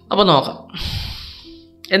 അപ്പോൾ നോക്കാം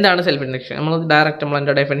എന്താണ് സെൽഫ് ഇൻഡക്ഷൻ. നമ്മൾ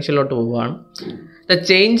അതിൻ്റെ ഡെഫിനിഷനിലോട്ട് പോവുകയാണ്. The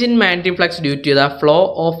change in magnetic flux due to the flow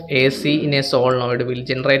of AC in a solenoid will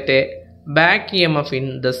generate a back EMF in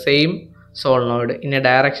the same solenoid in a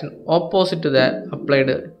direction opposite to that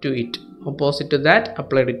applied to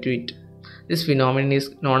it. This phenomenon is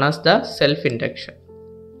known as the self induction.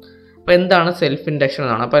 അപ്പോൾ എന്താണ് self induction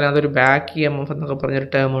എന്നാണ്. അപ്പോൾ അതിനകത്തൊരു back EMF എന്നൊക്കെ പറഞ്ഞൊരു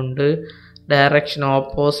term ഉണ്ട്, direction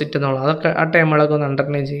opposite എന്നുള്ള, അതൊക്കെ ആ ടേമുകളൊക്കെ ഒന്ന്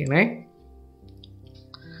അണ്ടർലൈൻ ചെയ്യണേ.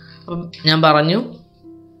 അപ്പം ഞാൻ പറഞ്ഞു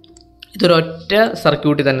ഇതൊരൊറ്റ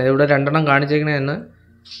സർക്യൂട്ടിൽ തന്നെ, ഇവിടെ 2 കാണിച്ചേക്കണേന്ന്,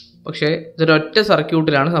 പക്ഷേ ഇതൊരൊറ്റ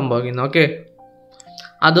സർക്യൂട്ടിലാണ് സംഭവിക്കുന്നത്. ഓക്കെ,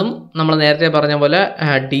 അതും നമ്മൾ നേരത്തെ പറഞ്ഞ പോലെ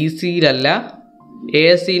DC-യിലല്ല,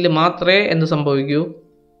 AC-യിൽ മാത്രമേ എന്ത് സംഭവിക്കൂ,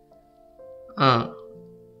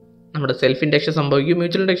 നമ്മുടെ സെൽഫ് ഇൻഡക്ഷൻ സംഭവിക്കും.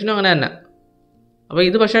 മ്യൂച്വൽ ഇൻഡക്ഷനും അങ്ങനെ തന്നെ. അപ്പോൾ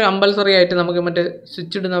ഇത് പക്ഷേ കമ്പൽസറി ആയിട്ട് നമുക്ക് മറ്റേ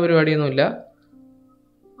സ്വിച്ച് ഇടുന്ന പരിപാടിയൊന്നുമില്ല.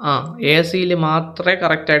 AC-യിൽ മാത്രമേ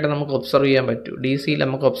കറക്റ്റായിട്ട് നമുക്ക് ഒബ്സർവ് ചെയ്യാൻ പറ്റൂ. DC-യിൽ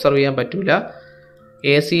നമുക്ക് ഒബ്സർവ് ചെയ്യാൻ പറ്റില്ല,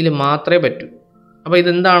 AC-യിൽ മാത്രമേ പറ്റൂ. അപ്പോൾ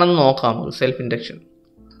ഇതെന്താണെന്ന് നോക്കാം നമുക്ക് സെൽഫ് ഇൻഡക്ഷൻ.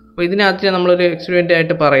 അപ്പോൾ ഇതിനകത്ത് നമ്മളൊരു എക്സ്പെരിമെൻ്റ്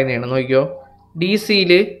ആയിട്ട് പറയുന്നതാണ്. നോക്കിയോ,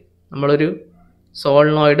 DC-യിൽ നമ്മളൊരു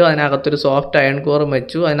സോളിനോയിഡ്, അതിനകത്തൊരു സോഫ്റ്റ് അയൺ കോറും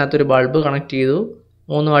വെച്ചു, അതിനകത്തൊരു ബൾബ് കണക്ട് ചെയ്തു,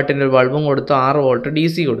 3 വാട്ടിൻ്റെ ഒരു ബൾബും കൊടുത്തു, 6 വോൾട്ട്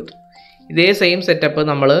DC കൊടുത്തു. ഇതേ സെയിം സെറ്റപ്പ്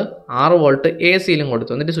നമ്മൾ 6 വോൾട്ട് AC-യിലും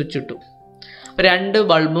കൊടുത്തു, എന്നിട്ട് സ്വിച്ച് ഇട്ടു. അപ്പോൾ 2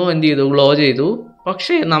 ബൾബും എന്ത് ചെയ്തു, ഗ്ലോ ചെയ്തു.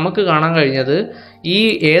 പക്ഷേ നമുക്ക് കാണാൻ കഴിഞ്ഞത് ഈ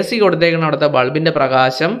AC കൊടുത്തേക്കുന്ന അവിടുത്തെ ബൾബിൻ്റെ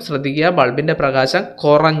പ്രകാശം, ശ്രദ്ധിക്കുക, ബൾബിൻ്റെ പ്രകാശം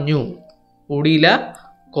കുറഞ്ഞു, കൂടിയില്ല,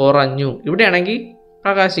 കുറഞ്ഞു. ഇവിടെയാണെങ്കിൽ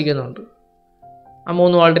പ്രകാശിക്കുന്നുണ്ട്,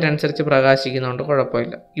 3 വോൾട്ടിനനുസരിച്ച് പ്രകാശിക്കുന്നുണ്ട്,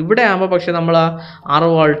 കുഴപ്പമില്ല. ഇവിടെ ആകുമ്പോൾ പക്ഷേ നമ്മൾ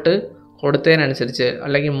 6 വോൾട്ട് കൊടുത്തതിനനുസരിച്ച്,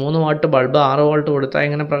 അല്ലെങ്കിൽ 3 വാട്ട് ബൾബ് 6 വോൾട്ട് കൊടുത്താൽ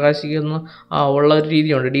എങ്ങനെ പ്രകാശിക്കുന്നു ഉള്ള ഒരു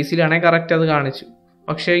രീതിയുണ്ട്. DC-യിലാണെങ്കിൽ കറക്റ്റ് അത് കാണിച്ചു.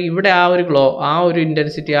 പക്ഷേ ഇവിടെ ആ ഒരു ഗ്ലോ, ആ ഒരു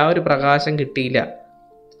ഇൻറ്റൻസിറ്റി, ആ ഒരു പ്രകാശം കിട്ടിയില്ല.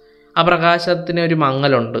 ആ പ്രകാശത്തിന് ഒരു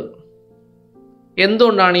മങ്ങലുണ്ട്.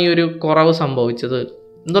 എന്തുകൊണ്ടാണ് ഈ ഒരു കുറവ് സംഭവിച്ചത്?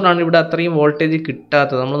 എന്തുകൊണ്ടാണ് ഇവിടെ അത്രയും വോൾട്ടേജ്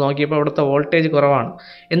കിട്ടാത്തത്? നമ്മൾ നോക്കിയപ്പോൾ അവിടുത്തെ വോൾട്ടേജ് കുറവാണ്.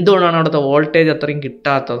 എന്തുകൊണ്ടാണ് അവിടുത്തെ വോൾട്ടേജ് അത്രയും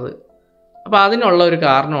കിട്ടാത്തത്? അപ്പോൾ അതിനുള്ള ഒരു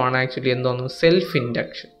കാരണമാണ് ആക്ച്വലി എന്തോന്ന്, സെൽഫ്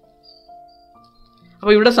ഇൻഡക്ഷൻ.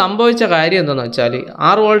 അപ്പോൾ ഇവിടെ സംഭവിച്ച കാര്യം എന്താണെന്ന് വെച്ചാൽ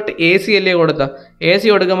 6 വോൾട്ട് AC അല്ലേ കൊടുത്ത, AC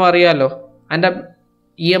കൊടുക്കുമ്പോൾ അറിയാമല്ലോ അതിൻ്റെ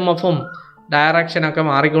EMFും ഡയറക്ഷനൊക്കെ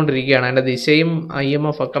മാറിക്കൊണ്ടിരിക്കുകയാണ്, അതിൻ്റെ ദിശയും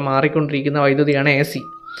EMF ഒക്കെ മാറിക്കൊണ്ടിരിക്കുന്ന വൈദ്യുതിയാണ് AC.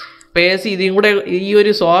 അപ്പോൾ AC ഇതും കൂടെ ഈ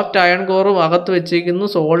ഒരു സോഫ്റ്റ് അയൺ കോറും അകത്ത് വെച്ചേക്കുന്നു,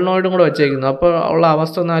 സോളിനോയിഡും കൂടെ വെച്ചേക്കുന്നു. അപ്പോൾ ഉള്ള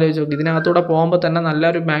അവസ്ഥ ഒന്ന് ആലോചിച്ച് നോക്കി. ഇതിനകത്തൂടെ പോകുമ്പോൾ തന്നെ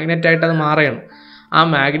നല്ലൊരു മാഗ്നറ്റായിട്ട് അത് മാറുകയാണ്. ആ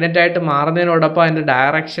മാഗ്നറ്റായിട്ട് മാറുന്നതിനോടൊപ്പം അതിൻ്റെ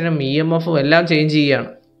ഡയറക്ഷനും EMFും എല്ലാം ചേഞ്ച് ചെയ്യുകയാണ്.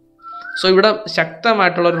 സോ ഇവിടെ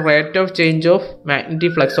ശക്തമായിട്ടുള്ളൊരു rate of change of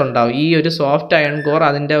magnetic flux ഉണ്ടാവും. ഈ ഒരു സോഫ്റ്റ് അയൺ കോർ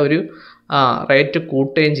അതിൻ്റെ ഒരു റേറ്റ്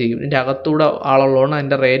കൂട്ടുകയും ചെയ്യും. ഇതിൻ്റെ അകത്തൂടെ ആളുള്ളതുകൊണ്ട്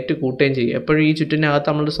അതിൻ്റെ റേറ്റ് കൂട്ടുകയും ചെയ്യും. എപ്പോഴും ഈ ചുറ്റിനകത്ത്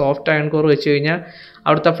നമ്മൾ സോഫ്റ്റ് അയൺ കോർ വെച്ച് കഴിഞ്ഞാൽ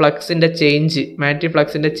അവിടുത്തെ ഫ്ലക്സിൻ്റെ ചേഞ്ച്, മാഗ്നറ്റിക്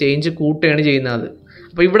ഫ്ലക്സിൻ്റെ ചേഞ്ച് കൂട്ടുകയാണ് ചെയ്യുന്നത്.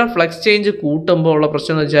 അപ്പോൾ ഇവിടെ ഫ്ലക്സ് ചേഞ്ച് കൂട്ടുമ്പോൾ ഉള്ള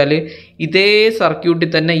പ്രശ്നം എന്ന് വെച്ചാൽ ഇതേ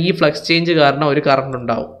സർക്യൂട്ടിൽ തന്നെ ഈ ഫ്ലക്സ് ചേഞ്ച് കാരണം ഒരു കറണ്ട്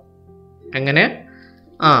ഉണ്ടാവും. എങ്ങനെ?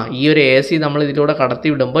 ഈ ഒരു AC നമ്മൾ ഇതിലൂടെ കടത്തി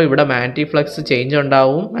വിടുമ്പോൾ ഇവിടെ മാഗ്നറ്റിക് ഫ്ലക്സ് ചേഞ്ച്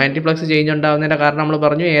ഉണ്ടാവും. മാഗ്നറ്റിക് ഫ്ലക്സ് ചേഞ്ച് ഉണ്ടാകുന്നതിൻ്റെ കാരണം നമ്മൾ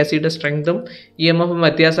പറഞ്ഞു ACയുടെ സ്ട്രെങ്ത്തും EMFും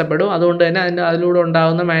വ്യത്യാസപ്പെടും. അതുകൊണ്ട് തന്നെ അതിലൂടെ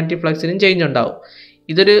ഉണ്ടാകുന്ന മാഗ്നറ്റിക് ഫ്ലക്സിനും ചേഞ്ച് ഉണ്ടാവും.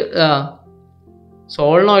 ഇതൊരു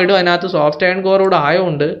സോളിനോയിഡും അതിനകത്ത് സോഫ്റ്റ് അയൺ കോറൂടെ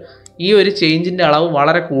ആയതുകൊണ്ട് ഈ ഒരു ചേഞ്ചിൻ്റെ അളവ്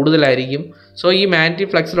വളരെ കൂടുതലായിരിക്കും. സോ ഈ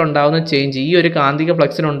മാഗ്നറ്റിക് ഫ്ലക്സിലുണ്ടാകുന്ന ചേഞ്ച്, ഈ ഒരു കാന്തിക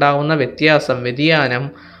ഫ്ലക്സിനുണ്ടാകുന്ന വ്യതിയാനം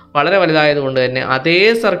വളരെ വലുതായതുകൊണ്ട് തന്നെ അതേ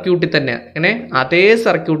സർക്യൂട്ടിൽ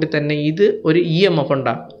തന്നെ ഇത് ഒരു EMF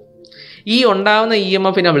ഉണ്ടാകും. ഈ ഉണ്ടാകുന്ന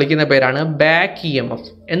EMFിനെ വിളിക്കുന്ന പേരാണ് ബാക്ക് EMF.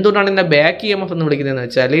 എന്തുകൊണ്ടാണ് ഇതിനെ ബാക്ക് EMF എന്ന് വിളിക്കുന്നതെന്ന്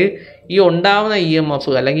വെച്ചാൽ ഈ ഉണ്ടാകുന്ന EMF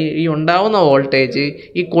അല്ലെങ്കിൽ ഈ ഉണ്ടാകുന്ന വോൾട്ടേജ്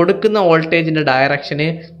ഈ കൊടുക്കുന്ന വോൾട്ടേജിൻ്റെ ഡയറക്ഷന്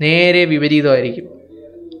നേരെ വിപരീതമായിരിക്കും.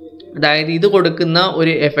 അതായത് ഇത് കൊടുക്കുന്ന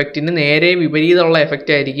ഒരു എഫക്റ്റിന് നേരെ വിപരീതമുള്ള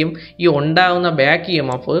എഫക്റ്റ് ആയിരിക്കും ഈ ഉണ്ടാകുന്ന ബാക്ക്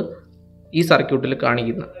EMF ഈ സർക്യൂട്ടിൽ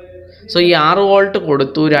കാണിക്കുന്നത്. സോ ഈ 6 വോൾട്ട്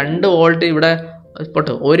കൊടുത്തു, 2 വോൾട്ട് ഇവിടെ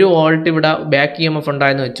പോട്ടെ, 1 വോൾട്ട് ഇവിടെ ബാക്ക് EMF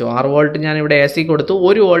ഉണ്ടായെന്ന് വെച്ചോ. 6 വോൾട്ട് ഞാൻ ഇവിടെ AC കൊടുത്തു,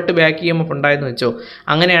 1 വോൾട്ട് ബാക്ക് EMF ഉണ്ടായെന്ന് വെച്ചോ.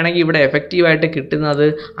 അങ്ങനെയാണെങ്കിൽ ഇവിടെ എഫക്റ്റീവായിട്ട് കിട്ടുന്നത്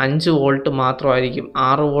 5 വോൾട്ട് മാത്രമായിരിക്കും.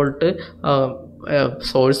 6 വോൾട്ട്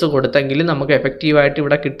സോഴ്സ് കൊടുത്തെങ്കിൽ നമുക്ക് എഫക്റ്റീവായിട്ട്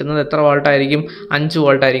ഇവിടെ കിട്ടുന്നത് എത്ര വോൾട്ടായിരിക്കും? 5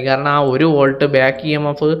 വോൾട്ടായിരിക്കും. കാരണം ആ 1 വോൾട്ട് ബാക്ക്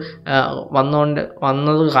EMF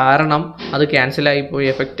വന്നത് കാരണം അത് ക്യാൻസലായിപ്പോയി.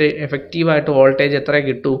 എഫക്റ്റീവായിട്ട് വോൾട്ടേജ് എത്ര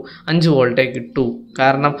കിട്ടൂ? 5 വോൾട്ടേ കിട്ടൂ.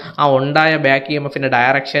 കാരണം ആ ഉണ്ടായ ബാക്ക് EMFിൻ്റെ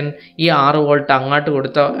ഡയറക്ഷൻ ഈ 6 വോൾട്ട് അങ്ങോട്ട്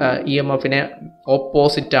കൊടുത്ത EMFിനെ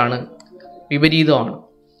ഓപ്പോസിറ്റാണ്, വിപരീതമാണ്.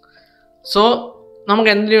 സോ നമുക്ക്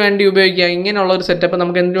എന്തിനു വേണ്ടി ഉപയോഗിക്കാം? ഇങ്ങനെയുള്ളൊരു സെറ്റപ്പ്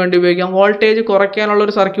നമുക്ക് എന്തിനു വേണ്ടി ഉപയോഗിക്കാം? വോൾട്ടേജ്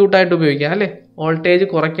കുറയ്ക്കാനുള്ളൊരു സർക്യൂട്ടായിട്ട് ഉപയോഗിക്കാം, അല്ലേ? വോൾട്ടേജ്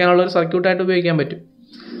കുറയ്ക്കാനുള്ളൊരു സർക്യൂട്ടായിട്ട് ഉപയോഗിക്കാൻ പറ്റും.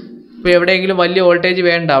 ഇപ്പോൾ എവിടെയെങ്കിലും വലിയ വോൾട്ടേജ്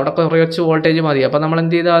വേണ്ട, അവിടെ കുറച്ച് വോൾട്ടേജ് മതി. അപ്പോൾ നമ്മൾ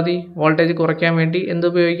എന്ത് ചെയ്താൽ മതി? വോൾട്ടേജ് കുറയ്ക്കാൻ വേണ്ടി എന്ത്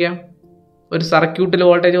ഉപയോഗിക്കാം? ഒരു സർക്യൂട്ടിൽ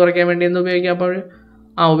വോൾട്ടേജ് കുറയ്ക്കാൻ വേണ്ടി എന്ത് ഉപയോഗിക്കാം? അപ്പോൾ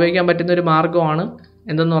ഉപയോഗിക്കാൻ പറ്റുന്ന ഒരു മാർഗ്ഗമാണ്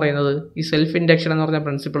എന്തെന്ന് പറയുന്നത് ഈ സെൽഫ് ഇൻഡക്ഷൻ എന്ന് പറഞ്ഞ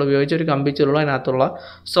പ്രിൻസിപ്പിൾ ഉപയോഗിച്ച് ഒരു കമ്പിച്ചുരുള അതിനകത്തുള്ള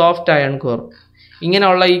സോഫ്റ്റ് അയൺ കോർ.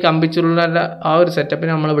 ഇങ്ങനെയുള്ള ഈ കമ്പിച്ചുരുളിൻ്റെ ആ ഒരു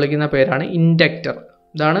സെറ്റപ്പിനെ നമ്മൾ വിളിക്കുന്ന പേരാണ് ഇൻഡക്റ്റർ.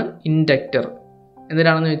 ഇതാണ് ഇൻഡക്റ്റർ.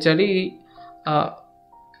 എന്തിനാണെന്ന് വെച്ചാൽ ഈ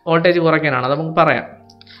വോൾട്ടേജ് കുറയ്ക്കാനാണ്, അത് നമുക്ക് പറയാം.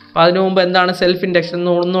 അപ്പോൾ അതിനു മുമ്പ് എന്താണ് സെൽഫ് ഇൻഡക്ഷൻ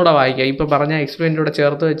എന്ന് ഒന്നുകൂടെ വായിക്കുക. ഇപ്പോൾ പറഞ്ഞ എക്സ്പെരിമെൻറ്റിലൂടെ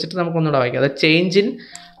ചേർത്ത് വെച്ചിട്ട് നമുക്കൊന്നുകൂടെ വായിക്കാം. അത് change in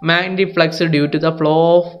magnetic flux due to the flow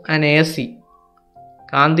of an AC.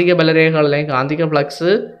 കാന്തിക ബലരേഖകൾ അല്ലെങ്കിൽ കാന്തിക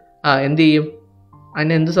ഫ്ലക്സ് എന്ത് ചെയ്യും?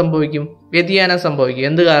 അതിന് എന്ത് സംഭവിക്കും? വ്യതിയാനം സംഭവിക്കും.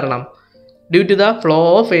 എന്ത് കാരണം? Due to the flow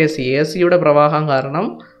of ACയുടെ പ്രവാഹം കാരണം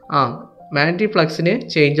മാഗ്നറ്റിക് ഫ്ലക്സിന്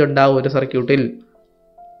ചേഞ്ച് ഉണ്ടാവും ഒരു സർക്യൂട്ടിൽ.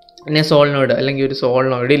 പിന്നെ സോളിനോയിഡ് അല്ലെങ്കിൽ ഒരു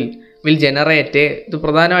സോളിനോയിഡിൽ വിൽ ജനറേറ്റ്. ഇത്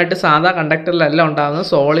പ്രധാനമായിട്ട് സാധാ കണ്ടക്ടറിലല്ല ഉണ്ടാകുന്നത്,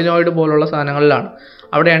 സോളിനോയിഡ് പോലുള്ള സാധനങ്ങളിലാണ്.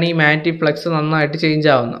 അവിടെയാണ് ഈ മാഗ്നറ്റിക് ഫ്ലക്സ് നന്നായിട്ട് ചേഞ്ച്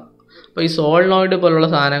ആവുന്നത്. അപ്പോൾ ഈ സോളിനോയിഡ് പോലുള്ള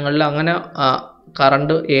സാധനങ്ങളിൽ അങ്ങനെ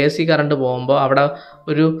കറണ്ട് AC കറണ്ട് പോകുമ്പോൾ അവിടെ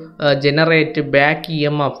ഒരു ജനറേറ്റ് ബാക്ക്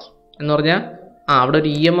EMF എന്ന് പറഞ്ഞാൽ അവിടെ ഒരു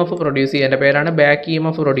EMF പ്രൊഡ്യൂസ് ചെയ്യും. എൻ്റെ പേരാണ് ബാക്ക്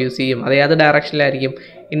EMF പ്രൊഡ്യൂസ് ചെയ്യും. അത് ഏത് ഡയറക്ഷനിലായിരിക്കും?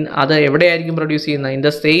 അത് എവിടെയായിരിക്കും പ്രൊഡ്യൂസ് ചെയ്യുന്നത്? In the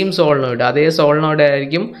same solenoid. അതേ സോളിനോയിഡ്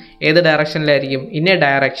ആയിരിക്കും. ഏത് ഡയറക്ഷനിലായിരിക്കും? In A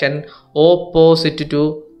direction opposite to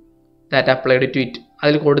that applied to it.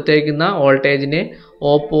 അതിൽ കൊടുത്തേക്കുന്ന വോൾട്ടേജിന്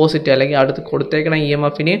ഓപ്പോസിറ്റ് അല്ലെങ്കിൽ അടുത്ത് കൊടുത്തേക്കുന്ന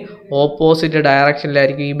EMFന് ഓപ്പോസിറ്റ്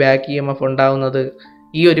ഡയറക്ഷനിലായിരിക്കും ഈ ബാക്ക് EMF ഉണ്ടാകുന്നത്.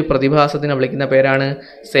 ഈ ഒരു പ്രതിഭാസത്തിനെ വിളിക്കുന്ന പേരാണ്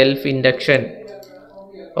സെൽഫ് ഇൻഡക്ഷൻ.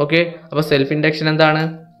 ഓക്കെ, അപ്പോൾ സെൽഫ് ഇൻഡക്ഷൻ എന്താണ്?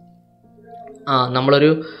 നമ്മളൊരു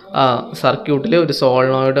സർക്യൂട്ടിൽ ഒരു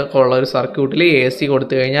സോളിനോയിഡ് ഉള്ള ഒരു സർക്യൂട്ടിൽ AC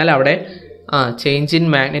കൊടുത്തു കഴിഞ്ഞാൽ അവിടെ ചേഞ്ച് ഇൻ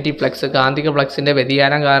മാഗ്നറ്റിക് ഫ്ലക്സ്, കാന്തിക ഫ്ലക്സിൻ്റെ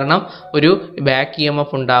വ്യതിയാനം കാരണം ഒരു ബാക്ക്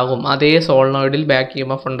EMF ഉണ്ടാകും. അതേ സോളിനോയിഡിൽ ബാക്ക്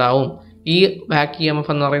EMF ഉണ്ടാകും. ഈ ബാക്ക് EMF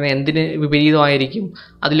എന്ന് പറയുന്നത് എന്തിന് വിപരീതമായിരിക്കും?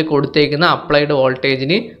 അതിൽ കൊടുത്തേക്കുന്ന അപ്ലൈഡ്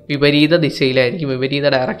വോൾട്ടേജിന് വിപരീത ദിശയിലായിരിക്കും, വിപരീത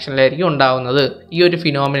ഡയറക്ഷനിലായിരിക്കും ഉണ്ടാകുന്നത്. ഈ ഒരു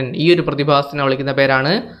ഫിനോമിനൻ, ഈ ഒരു പ്രതിഭാസത്തിനെ വിളിക്കുന്ന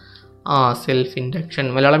പേരാണ് സെൽഫ് ഇൻഡക്ഷൻ.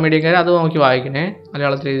 മലയാളം മീഡിയക്കാർ അത് നോക്കി വായിക്കണേ,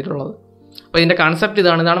 മലയാളത്തിൽ എഴുതിയിട്ടുള്ളത്. അപ്പോൾ ഇതിൻ്റെ കൺസെപ്റ്റ്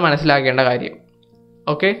ഇതാണ് മനസ്സിലാക്കേണ്ട കാര്യം.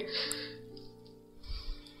 ഓക്കെ,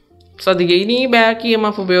 ശ്രദ്ധിക്കുക. ഇനി ഈ ബാക്ക്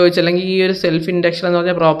EMF ഉപയോഗിച്ച് അല്ലെങ്കിൽ ഈ ഒരു സെൽഫ് ഇൻഡക്ഷൻ എന്ന്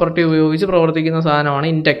പറഞ്ഞ പ്രോപ്പർട്ടി ഉപയോഗിച്ച് പ്രവർത്തിക്കുന്ന സാധനമാണ്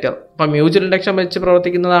ഇൻഡക്ടർ. അപ്പോൾ മ്യൂച്വൽ ഇൻഡക്ഷൻ വെച്ച്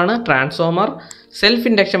പ്രവർത്തിക്കുന്നതാണ് ട്രാൻസ്ഫോമർ, സെൽഫ്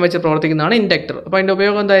ഇൻഡക്ഷൻ വെച്ച് പ്രവർത്തിക്കുന്നതാണ് ഇൻഡക്ടർ. അപ്പോൾ അതിൻ്റെ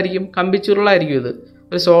ഉപയോഗം എന്തായിരിക്കും? കമ്പിച്ചുരുളായിരിക്കും ഇത്.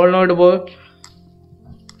 ഒരു സോളിനോയിഡ്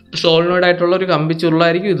സോളിനോയിഡ് ആയിട്ടുള്ള ഒരു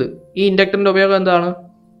കമ്പിച്ചുരുളായിരിക്കും ഇത്. ഈ ഇൻഡക്ടറിൻ്റെ ഉപയോഗം എന്താണ്?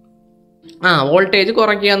 വോൾട്ടേജ്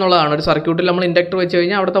കുറയ്ക്കുക എന്നുള്ളതാണ്. ഒരു സർക്യൂട്ടിൽ നമ്മൾ ഇൻഡക്ടർ വെച്ച്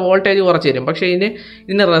കഴിഞ്ഞാൽ അവിടുത്തെ വോൾട്ടേജ് കുറച്ച് തരും. പക്ഷേ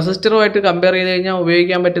ഇതിന് റെസിസ്റ്ററുമായിട്ട് കമ്പയർ ചെയ്ത് കഴിഞ്ഞാൽ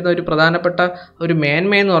ഉപയോഗിക്കാൻ പറ്റുന്ന ഒരു പ്രധാനപ്പെട്ട ഒരു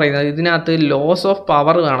മേന്മയെന്ന് പറയുന്നത് ഇതിനകത്ത് ലോസ് ഓഫ്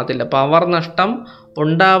പവർ കാണത്തില്ല. പവർ നഷ്ടം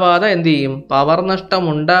ഉണ്ടാവാതെ എന്ത് ചെയ്യും? പവർ നഷ്ടം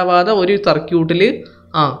ഉണ്ടാവാതെ ഒരു സർക്യൂട്ടിൽ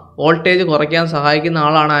വോൾട്ടേജ് കുറയ്ക്കാൻ സഹായിക്കുന്ന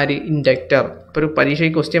ആളാണ് ആര്? ഇൻഡക്ടർ. ഇപ്പോൾ ഒരു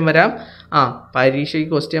പരീക്ഷയ്ക്ക് ക്വസ്റ്റ്യൻ വരാം.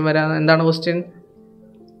 എന്താണ് ക്വസ്റ്റ്യൻ?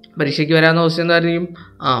 പരീക്ഷയ്ക്ക് വരാവുന്ന ക്വസ്റ്റ്യൻ എന്തായിരിക്കും?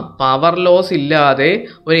 പവർ ലോസ് ഇല്ലാതെ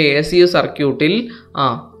ഒരു AC സർക്യൂട്ടിൽ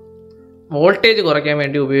വോൾട്ടേജ് കുറയ്ക്കാൻ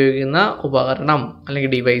വേണ്ടി ഉപയോഗിക്കുന്ന ഉപകരണം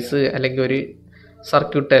അല്ലെങ്കിൽ ഡിവൈസ് അല്ലെങ്കിൽ ഒരു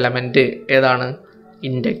സർക്യൂട്ട് എലമെൻറ്റ് ഏതാണ്?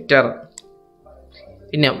 ഇൻഡക്ടർ.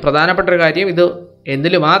 പിന്നെ പ്രധാനപ്പെട്ട ഒരു കാര്യം, ഇത്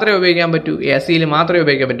എന്തിൽ മാത്രമേ ഉപയോഗിക്കാൻ പറ്റൂ? AC-യിൽ മാത്രമേ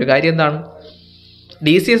ഉപയോഗിക്കാൻ പറ്റൂ. കാര്യം എന്താണ്?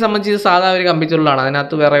 DC-യെ സംബന്ധിച്ച് സാധാ ഒരു കമ്പിച്ചുരുളാണ്,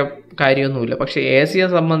 അതിനകത്ത് വേറെ കാര്യമൊന്നുമില്ല. പക്ഷേ AC-യെ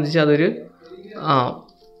സംബന്ധിച്ച് അതൊരു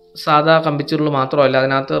സാധാ കമ്പിച്ചുരുൾ മാത്രമല്ല,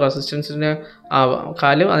 അതിനകത്ത് റെസിസ്റ്റൻസിന്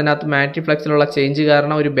അതിനകത്ത് മാഗ്നറ്റിക് ചേഞ്ച്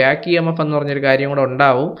കാരണം ഒരു ബാക്ക് EMF എന്ന് പറഞ്ഞൊരു കാര്യം കൂടെ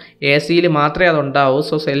ഉണ്ടാവും. AC-യിൽ മാത്രമേ അതുണ്ടാവൂ.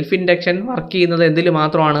 സോ സെൽഫ് ഇൻഡക്ഷൻ വർക്ക് ചെയ്യുന്നത് എന്തിൽ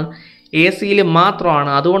മാത്രമാണ്? AC-യിൽ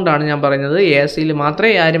മാത്രമാണ്. അതുകൊണ്ടാണ് ഞാൻ പറയുന്നത് AC-യിൽ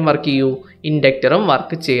മാത്രമേ ആരും വർക്ക് ചെയ്യൂ? ഇൻഡക്ടറും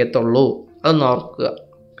വർക്ക് ചെയ്യത്തുള്ളൂ. അതൊന്ന് ഓർക്കുക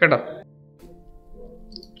കേട്ടോ.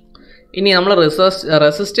 ഇനി നമ്മൾ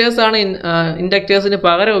റെസിസ്റ്റേഴ്സാണ് ഇൻഡക്ടേഴ്സിന്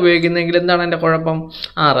പകരം ഉപയോഗിക്കുന്നതെങ്കിൽ എന്താണ് എൻ്റെ കുഴപ്പം?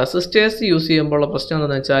 റെസിസ്റ്റേഴ്സ് യൂസ് ചെയ്യുമ്പോഴുള്ള പ്രശ്നം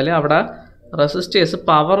എന്താണെന്ന് വെച്ചാൽ അവിടെ റെസിസ്റ്റേഴ്സ്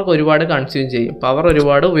പവർ ഒരുപാട് കൺസ്യൂം ചെയ്യും, പവർ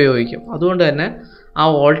ഒരുപാട് ഉപയോഗിക്കും. അതുകൊണ്ട് തന്നെ ആ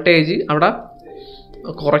വോൾട്ടേജ് അവിടെ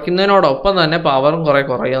കുറയ്ക്കുന്നതിനോടൊപ്പം തന്നെ പവറും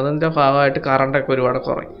കുറയും. അതിൻ്റെ ഭാഗമായിട്ട് കറണ്ടൊക്കെ ഒരുപാട്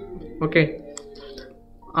കുറയും. ഓക്കെ,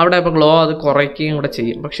 അവിടെ ഇപ്പോൾ അത് കുറയ്ക്കുകയും കൂടെ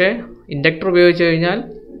ചെയ്യും. പക്ഷേ ഇൻഡക്ടർ ഉപയോഗിച്ച് കഴിഞ്ഞാൽ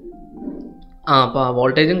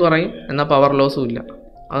വോൾട്ടേജും കുറയും, എന്നാൽ പവർ ലോസും ഇല്ല.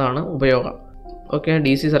 അതാണ് ഉപയോഗം. ഓക്കെ,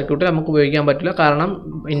 DC സർക്യൂട്ടിൽ നമുക്ക് ഉപയോഗിക്കാൻ പറ്റില്ല. കാരണം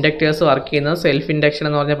ഇൻഡക്ടേഴ്സ് വർക്ക് ചെയ്യുന്നത് സെൽഫ് ഇൻഡക്ഷൻ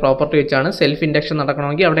എന്ന് പറഞ്ഞ പ്രോപ്പർട്ടി വെച്ചാണ്. സെൽഫ് ഇൻഡക്ഷൻ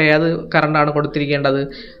നടക്കണമെങ്കിൽ അവിടെ ഏത് കറണ്ടാണ് കൊടുത്തിരിക്കേണ്ടത്?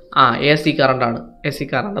 AC കറണ്ടാണ്. AC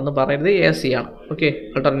കറണ്ട് എന്ന് പറയരുത്, AC ആണ്. ഓക്കെ,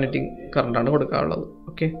 ആൾട്ടർനേറ്റിംഗ് കറണ്ടാണ് കൊടുക്കാനുള്ളത്.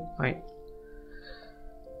 Okay, fine.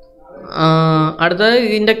 അടുത്തത്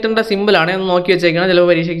ഇൻഡക്ടറിൻ്റെ സിമ്പിളാണ്, ഒന്ന് നോക്കി വെച്ചേക്കണം.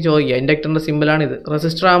 ചിലപ്പോൾ പരീക്ഷയ്ക്ക് ചോദിക്കുക. ഇൻഡക്ടറിൻ്റെ സിമ്പിളാണിത്.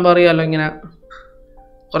 റെസിസ്റ്റർ ആകുമ്പോൾ അറിയാമല്ലോ, ഇങ്ങനെ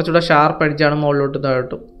കുറച്ചുകൂടെ ഷാർപ്പ് അടിച്ചാണ് മുകളിലോട്ട്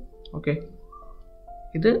താഴോട്ടും. ഓക്കെ,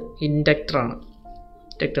 ഇത് ഇൻഡക്ടറാണ്,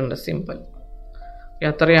 ഇൻഡക്ടറിൻ്റെ സിമ്പിൾ.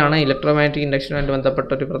 അത്രയാണ് ഇലക്ട്രോമാഗ്നറ്റിക് ഇൻഡക്ഷനുമായിട്ട് ബന്ധപ്പെട്ട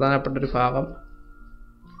ഒരു പ്രധാനപ്പെട്ട ഒരു ഭാഗം.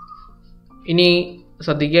 ഇനി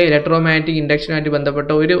ശ്രദ്ധിക്കുക, ഇലക്ട്രോമാഗ്നറ്റിക് ഇൻഡക്ഷനുമായിട്ട് ബന്ധപ്പെട്ട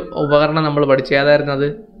ഒരു ഉപകരണം നമ്മൾ പഠിച്ചു. ഏതായിരുന്നു അത്?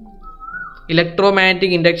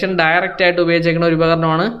 ഇലക്ട്രോമാഗ്നറ്റിക് ഇൻഡക്ഷൻ ഡയറക്റ്റ് ആയിട്ട് ഉപയോഗിച്ചിരിക്കുന്ന ഒരു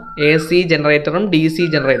ഉപകരണമാണ് AC ജനറേറ്ററും DC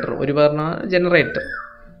ജനറേറ്ററും. ഒരു ഉപകരണമാണ് ജനറേറ്റർ,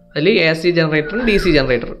 അതിൽ AC ജനറേറ്ററും DC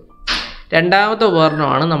ജനറേറ്ററും. രണ്ടാമത്തെ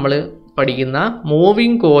ഉപകരണമാണ് നമ്മൾ പഠിക്കുന്ന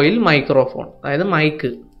മൂവിങ് കോയിൽ മൈക്രോഫോൺ, അതായത് മൈക്ക്.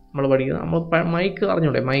 നമ്മൾ മൈക്ക്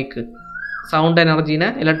അറിഞ്ഞൂടെ? Mic sound എനർജീനെ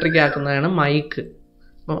electric ആക്കുന്നതാണ് mic.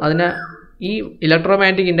 അപ്പം അതിനെ ഈ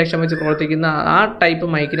ഇലക്ട്രോമാഗ്നറ്റിക് ഇൻഡക്ഷൻ വെച്ച് പ്രവർത്തിക്കുന്ന ആ ടൈപ്പ്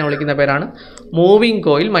മൈക്കിനെ വിളിക്കുന്ന പേരാണ് മൂവിങ്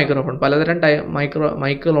കോയിൽ മൈക്രോഫോൺ. പലതരം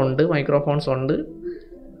മൈക്കുകളുണ്ട്, മൈക്രോഫോൺസ് ഉണ്ട്.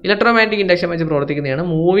 ഇലക്ട്രോമാഗ്നറ്റിക് ഇൻഡക്ഷൻ വെച്ച് പ്രവർത്തിക്കുന്നതാണ്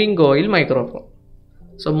moving coil microphone.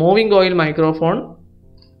 So moving coil microphone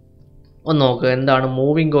ഒന്ന് നോക്കുക, എന്താണ്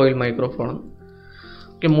moving coil microphone?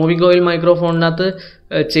 Moving coil മൈക്രോഫോണിനകത്ത്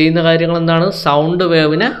ചെയ്യുന്ന കാര്യങ്ങൾ എന്താണ്? സൗണ്ട്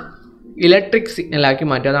വേവിനെ ഇലക്ട്രിക് സിഗ്നലാക്കി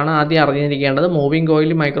മാറ്റും. അതാണ് ആദ്യം അറിഞ്ഞിരിക്കേണ്ടത്. മൂവിങ്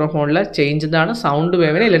കോയിൽ മൈക്രോഫോണിലെ ചേഞ്ച് എന്താണ്? Sound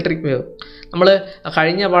വേവിനെ electric wave. നമ്മൾ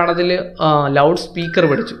കഴിഞ്ഞ പാഠത്തിൽ ലൗഡ് സ്പീക്കർ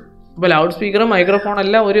പഠിച്ചു. അപ്പോൾ ലൗഡ് സ്പീക്കറും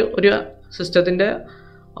മൈക്രോഫോണെല്ലാം ഒരു സിസ്റ്റത്തിൻ്റെ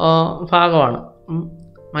ഭാഗമാണ്.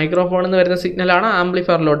 മൈക്രോഫോണിൽ നിന്ന് വരുന്ന സിഗ്നലാണ്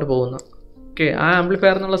ആംപ്ലിഫയറിലോട്ട് പോകുന്നത്. ഓക്കെ, ആ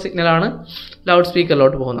ആംപ്ലിഫയർ എന്നുള്ള സിഗ്നലാണ് ലൗഡ്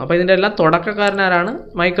സ്പീക്കറിലോട്ട് പോകുന്നത്. അപ്പോൾ ഇതിൻ്റെ എല്ലാം തുടക്കക്കാരനാരാണ്?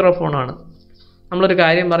 മൈക്രോഫോണാണ്. നമ്മളൊരു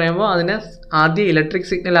കാര്യം പറയുമ്പോൾ അതിനെ ആദ്യം ഇലക്ട്രിക്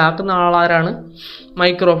സിഗ്നൽ ആക്കുന്ന ആളാരാണ്?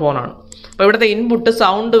 മൈക്രോഫോണാണ്. അപ്പോൾ ഇവിടുത്തെ ഇൻപുട്ട്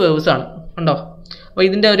സൗണ്ട് വേവ്സ് ആണ്, ഉണ്ടോ? അപ്പോൾ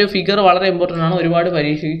ഇതിൻ്റെ ഒരു ഫിഗർ വളരെ ഇമ്പോർട്ടൻ്റ് ആണ്, ഒരുപാട്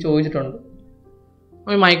പരീക്ഷയ്ക്ക് ചോദിച്ചിട്ടുണ്ട്.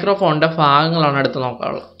 അപ്പോൾ ഈ മൈക്രോഫോണിൻ്റെ ഭാഗങ്ങളാണ് എടുത്ത്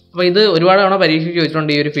നോക്കാനുള്ളത്. അപ്പോൾ ഇത് ഒരുപാട് തവണ പരീക്ഷയ്ക്ക്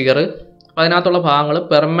ചോദിച്ചിട്ടുണ്ട് ഈ ഒരു ഫിഗർ. അപ്പോൾ അതിനകത്തുള്ള ഭാഗങ്ങൾ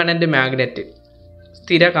പെർമനൻറ്റ് മാഗ്നറ്റ്,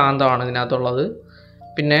 സ്ഥിര കാന്തമാണ് ഇതിനകത്തുള്ളത്.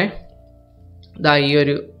 പിന്നെ ഇതാ ഈ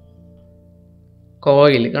ഒരു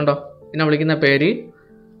കോയിൽ കണ്ടോ, ഇതിനെ വിളിക്കുന്ന പേര്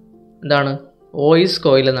എന്താണ്? വോയിസ്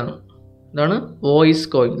കോയിൽ എന്നാണ്. ഇതാണ് വോയിസ്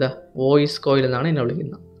കോയിൽ. ഇതാ വോയിസ് കോയിൽ എന്നാണ് ഇതിനെ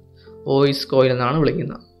വിളിക്കുന്നത്. വോയിസ് കോയിൽ എന്നാണ്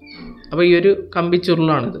വിളിക്കുന്നത്. അപ്പോൾ ഈ ഒരു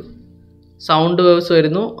കമ്പിച്ചുരുളാണിത്. സൗണ്ട് വേവ്സ്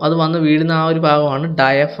വരുന്നു, അത് വന്ന് വീഴുന്ന ആ ഒരു ഭാഗമാണ്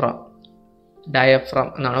ഡയഫ്രം. ഡയഫ്രം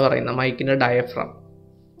എന്നാണ് പറയുന്നത്, മൈക്കിൻ്റെ ഡയഫ്രം.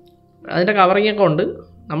 അതിൻ്റെ കവറിങ്ങൊക്കെ ഉണ്ട്,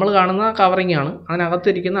 നമ്മൾ കാണുന്ന കവറിങ് ആണ്.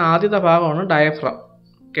 അതിനകത്തിരിക്കുന്ന ആദ്യത്തെ ഭാഗമാണ് ഡയഫ്രം.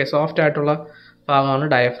 ഓക്കെ, സോഫ്റ്റ് ആയിട്ടുള്ള ഭാഗമാണ്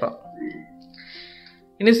ഡയഫ്രം.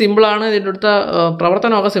 ഇനി സിമ്പിളാണ്, ഇതിൻ്റെ അടുത്ത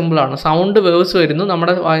പ്രവർത്തനമൊക്കെ സിമ്പിളാണ്. സൗണ്ട് വേവ്സ് വരുന്നു,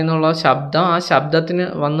 നമ്മുടെ വായിൽ നിന്നുള്ള ശബ്ദം, ആ ശബ്ദത്തിന്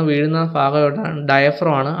വന്ന് വീഴുന്ന ഭാഗം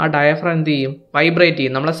ഡയഫ്രമാണ്. ആ ഡയഫ്രം എന്ത് ചെയ്യും? വൈബ്രേറ്റ്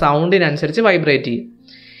ചെയ്യും, നമ്മുടെ സൗണ്ടിനനുസരിച്ച് വൈബ്രേറ്റ് ചെയ്യും.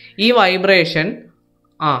 ഈ വൈബ്രേഷൻ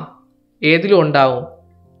ഏതിലും ഉണ്ടാവും?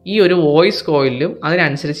 ഈ ഒരു വോയിസ് കോയിലും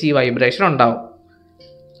അതിനനുസരിച്ച് ഈ വൈബ്രേഷൻ ഉണ്ടാവും.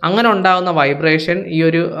 അങ്ങനെ ഉണ്ടാകുന്ന വൈബ്രേഷൻ ഈ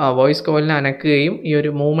ഒരു വോയിസ് കോയിലിനെ അനക്കുകയും ഈ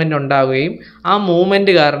ഒരു മൂവ്മെൻറ്റ് ഉണ്ടാവുകയും ആ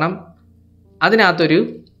മൂവ്മെൻറ്റ് കാരണം അതിനകത്തൊരു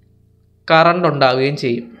കറണ്ട് ഉണ്ടാവുകയും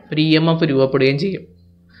ചെയ്യും, ഒരു EMF രൂപപ്പെടുകയും ചെയ്യും,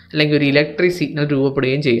 അല്ലെങ്കിൽ ഒരു ഇലക്ട്രിക് സിഗ്നൽ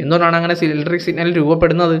രൂപപ്പെടുകയും ചെയ്യും. എന്തുകൊണ്ടാണ് അങ്ങനെ ഇലക്ട്രിക് സിഗ്നൽ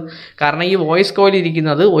രൂപപ്പെടുന്നത്? കാരണം ഈ വോയിസ് കോയിൽ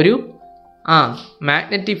ഇരിക്കുന്നത് ഒരു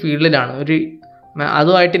മാഗ്നറ്റിക് ഫീൽഡിലാണ്.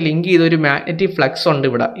 അതുമായിട്ട് ലിങ്ക് ചെയ്തൊരു മാഗ്നറ്റിക് ഫ്ലക്സ് ഉണ്ട്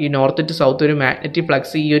ഇവിടെ. ഈ നോർത്ത് ടു സൗത്ത് ഒരു മാഗ്നറ്റിക്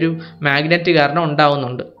ഫ്ലക്സ് ഈ ഒരു മാഗ്നറ്റ് കാരണം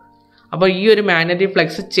ഉണ്ടാവുന്നുണ്ട്. അപ്പോൾ ഈ ഒരു മാഗ്നറ്റിക്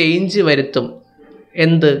ഫ്ലക്സ് ചേഞ്ച് വരുത്തും.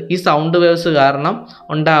 ഈ സൗണ്ട് വേവ്സ് കാരണം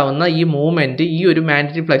ഉണ്ടാവുന്ന ഈ മൂവ്മെൻറ്റ് ഈ ഒരു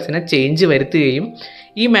മാഗ്നറ്റിക് ഫ്ലക്സിനെ ചേഞ്ച് വരുത്തുകയും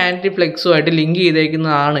ഈ മാഗ്നറ്റിക് ഫ്ലക്സുമായിട്ട് ലിങ്ക്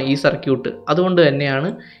ചെയ്തേക്കുന്നതാണ് ഈ സർക്യൂട്ട്. അതുകൊണ്ട് തന്നെയാണ്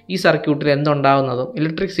ഈ സർക്യൂട്ടിൽ എന്തുണ്ടാകുന്നതും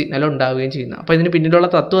ഇലക്ട്രിക് സിഗ്നൽ ഉണ്ടാവുകയും ചെയ്യുന്നത്. അപ്പോൾ ഇതിന് പിന്നിലുള്ള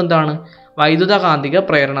തത്വം എന്താണ്? വൈദ്യുതകാന്തിക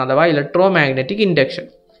പ്രേരണ അഥവാ electro magnetic induction.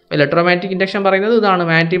 Electro magnetic induction പറയുന്നത് ഇതാണ്.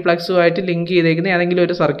 മാഗ്നറ്റിക് ഫ്ലക്സുമായിട്ട് ലിങ്ക് ചെയ്തേക്കുന്ന ഏതെങ്കിലും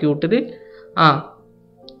ഒരു സർക്യൂട്ടിൽ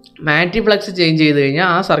മാഗ്നറ്റിക് ഫ്ലക്സ് ചേഞ്ച് ചെയ്ത് കഴിഞ്ഞാൽ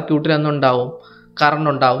ആ സർക്യൂട്ടിൽ എന്തുണ്ടാവും? കറണ്ട്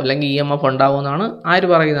ഉണ്ടാവും, അല്ലെങ്കിൽ EMF ഉണ്ടാവും എന്നാണ് ആര്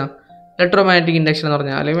പറയുന്നത്? ഇലക്ട്രോ മാഗ്നറ്റിക് ഇൻഡക്ഷൻ എന്ന്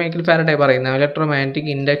പറഞ്ഞാൽ, അല്ലെങ്കിൽ മൈക്കിൾ ഫാരഡേ പറയുന്ന ഇലക്ട്രോ മാഗ്നറ്റിക്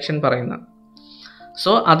ഇൻഡക്ഷൻ പറയുന്ന.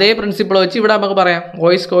 സോ അതേ പ്രിൻസിപ്പിൾ വെച്ച് ഇവിടെ നമുക്ക് പറയാം,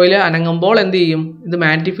 വോയിസ് കോയിൽ അനങ്ങുമ്പോൾ എന്ത് ചെയ്യും? ഇത്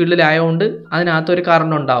മാഗ്നറ്റിക് ഫീൽഡിലായതുകൊണ്ട് അതിനകത്തൊരു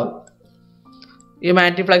കറണ്ട് ഉണ്ടാവും. ഈ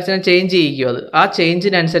മാഗ്നറ്റിക് ഫ്ലക്സിനെ ചേഞ്ച് ചെയ്യിക്കും. ആ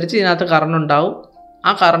ചേഞ്ചിനനുസരിച്ച് ഇതിനകത്ത് കറണ്ട് ഉണ്ടാവും.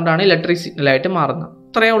 ആ കറണ്ടാണ് ഇലക്ട്രിക് സിഗ്നലായിട്ട് മാറുന്നത്.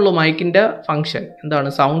 അത്രയേ ഉള്ളൂ മൈക്കിൻ്റെ ഫംഗ്ഷൻ. എന്താണ്?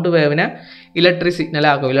 സൗണ്ട് വേവിനെ ഇലക്ട്രിക്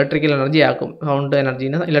സിഗ്നലാക്കും, ഇലക്ട്രിക്കൽ എനർജി ആക്കും. സൗണ്ട്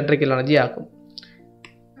എനർജീനെ ഇലക്ട്രിക്കൽ എനർജി ആക്കും.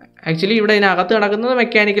 ആക്ച്വലി ഇവിടെ ഇതിനകത്ത് കിടക്കുന്നത്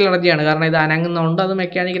മെക്കാനിക്കൽ എനർജിയാണ്. കാരണം ഇത് അനങ്ങുന്നതുകൊണ്ട് അത്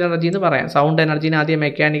മെക്കാനിക്കൽ എനർജി എന്ന് പറയാം. സൗണ്ട് എനർജീനെ ആദ്യം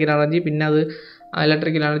മെക്കാനിക്കൽ എനർജി, പിന്നെ അത്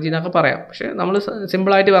ഇലക്ട്രിക്കൽ എനർജി എന്നൊക്കെ പറയാം. പക്ഷേ നമ്മൾ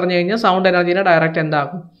സിമ്പിളായിട്ട് പറഞ്ഞു കഴിഞ്ഞാൽ സൗണ്ട് എനർജീനെ ഡയറക്റ്റ്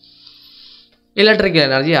എന്താക്കും? ഇലക്ട്രിക്കൽ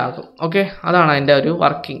എനർജി ആക്കും. ഓക്കെ, അതാണ് അതിൻ്റെ ഒരു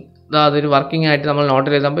വർക്കിംഗ്. അതൊരു വർക്കിംഗ് ആയിട്ട് നമ്മൾ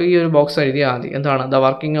നോട്ടിൽ എഴുതുമ്പോൾ ഈ ഒരു ബോക്സ് എഴുതിയാൽ മതി. എന്താണ്? The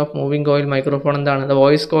working of moving coil microphone. എന്താണ്? The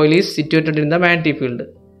voice coil is situated in the magnetic field.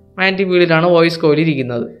 Magnetic ഫീൽഡിലാണ് voice coil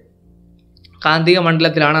ഇരിക്കുന്നത്. കാന്തിക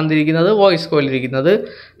മണ്ഡലത്തിലാണ് എന്തിരിക്കുന്നത്? വോയിസ് കോയിൽ ഇരിക്കുന്നത്.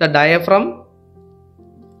 The diaphragm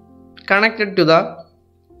connected to the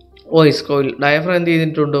voice coil. Diaphragm എന്ത്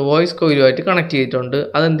ചെയ്തിട്ടുണ്ട്? വോയിസ് കോയിലുമായിട്ട് കണക്ട് ചെയ്തിട്ടുണ്ട്.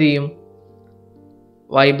 അതെന്ത് ചെയ്യും?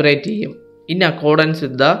 വൈബ്രേറ്റ് ചെയ്യും in accordance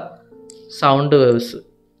with the sound waves.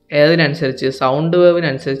 ഏതിനനുസരിച്ച്? Sound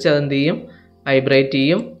വേവിനനുസരിച്ച് അതെന്ത് ചെയ്യും? വൈബ്രേറ്റ്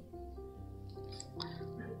ചെയ്യും.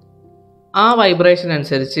 ആ വൈബ്രേഷൻ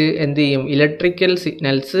അനുസരിച്ച് എന്ത് ചെയ്യും? Electrical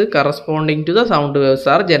signals corresponding to the sound waves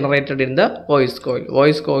are generated in the voice coil.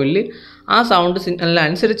 Voice കോയിലിൽ ആ സൗണ്ട്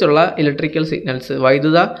സിഗ്നലിനനുസരിച്ചുള്ള ഇലക്ട്രിക്കൽ സിഗ്നൽസ്,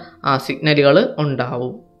 വൈദ്യുത സിഗ്നലുകൾ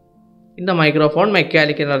ഉണ്ടാവും. In the microphone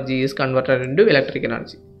mechanical energy is converted in to electrical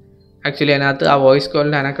energy. Actually അതിനകത്ത് ആ വോയിസ്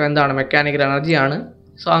കോയിലിൻ്റെ അനക്കം എന്താണ്? മെക്കാനിക്കൽ എനർജിയാണ്.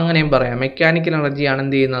 സോ അങ്ങനെയും പറയാം, മെക്കാനിക്കൽ എനർജിയാണ്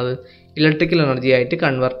എന്ത് ചെയ്യുന്നത്? ഇലക്ട്രിക്കൽ എനർജി ആയിട്ട്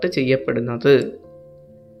കൺവെർട്ട് ചെയ്യപ്പെടുന്നത്.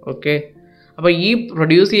 ഓക്കെ, അപ്പോൾ ഈ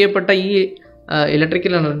പ്രൊഡ്യൂസ് ചെയ്യപ്പെട്ട ഈ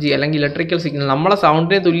ഇലക്ട്രിക്കൽ എനർജി അല്ലെങ്കിൽ ഇലക്ട്രിക്കൽ സിഗ്നൽ, നമ്മളെ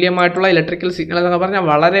സൗണ്ടിന് തുല്യമായിട്ടുള്ള ഇലക്ട്രിക്കൽ സിഗ്നൽ എന്നൊക്കെ പറഞ്ഞാൽ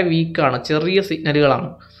വളരെ വീക്കാണ്, ചെറിയ സിഗ്നലുകളാണ്.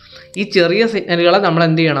 ഈ ചെറിയ സിഗ്നലുകളെ നമ്മൾ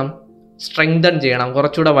എന്ത് ചെയ്യണം? സ്ട്രെങ്തൻ ചെയ്യണം,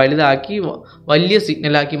 കുറച്ചുകൂടെ വലുതാക്കി വലിയ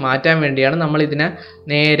സിഗ്നലാക്കി മാറ്റാൻ വേണ്ടിയാണ് നമ്മൾ ഇതിനെ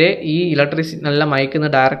നേരെ ഈ ഇലക്ട്രിക് സിഗ്നലിനെ മയക്കുന്ന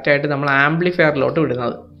ഡയറക്റ്റായിട്ട് നമ്മൾ ആംപ്ലിഫയറിലോട്ട്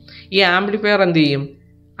വിടുന്നത്. ഈ ആംപ്ലിഫയർ എന്ത് ചെയ്യും?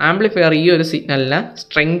 ആംപ്ലിഫയർ ഈ ഒരു സിഗ്നലിനെ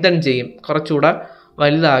സ്ട്രെങ്തൻ ചെയ്യും, കുറച്ചുകൂടെ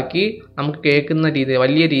വലുതാക്കി നമുക്ക് കേൾക്കുന്ന രീതി,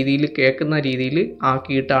 വലിയ രീതിയിൽ കേൾക്കുന്ന രീതിയിൽ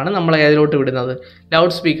ആക്കിയിട്ടാണ് നമ്മൾ ഏതിലോട്ട് വിടുന്നത്?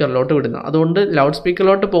 ലൗഡ് സ്പീക്കറിലോട്ട് വിടുന്നത്. അതുകൊണ്ട് ലൗഡ്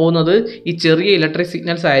സ്പീക്കറിലോട്ട് പോകുന്നത് ഈ ചെറിയ ഇലക്ട്രിക്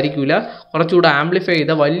സിഗ്നൽസ് ആയിരിക്കില്ല, കുറച്ചുകൂടെ ആംപ്ലിഫൈ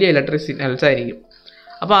ചെയ്ത വലിയ ഇലക്ട്രിക് സിഗ്നൽസ് ആയിരിക്കും.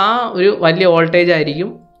 അപ്പോൾ ആ ഒരു വലിയ വോൾട്ടേജ്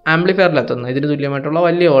ആയിരിക്കും ആംപ്ലിഫയറിലെത്തുന്നത്, ഇതിന് തുല്യമായിട്ടുള്ള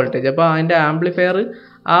വലിയ വോൾട്ടേജ്. അപ്പോൾ അതിൻ്റെ ആംപ്ലിഫയർ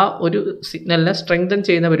ആ ഒരു സിഗ്നലിനെ സ്ട്രെങ്തൻ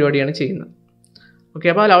ചെയ്യുന്ന പരിപാടിയാണ് ചെയ്യുന്നത്. ഓക്കെ,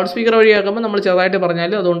 അപ്പോൾ ലൗഡ് സ്പീക്കർ വഴി കേൾക്കുമ്പോൾ നമ്മൾ ചെറുതായിട്ട്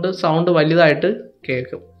പറഞ്ഞാൽ അതുകൊണ്ട് സൗണ്ട് വലുതായിട്ട്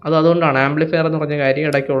കേൾക്കും. അതുകൊണ്ടാണ് ആംപ്ലിഫയർ എന്ന് പറഞ്ഞ കാര്യം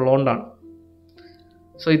ഇടയ്ക്കുള്ളതുകൊണ്ടാണ്.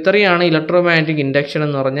 സോ ഇത്രയാണ് ഇലക്ട്രോ മാഗ്നറ്റിക് ഇൻഡക്ഷൻ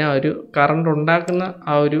എന്ന് പറഞ്ഞാൽ ഒരു കറണ്ട് ഉണ്ടാക്കുന്ന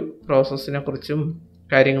ആ ഒരു പ്രോസസ്സിനെ കുറിച്ചും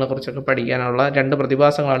കാര്യങ്ങളെക്കുറിച്ചൊക്കെ പഠിക്കാനുള്ള 2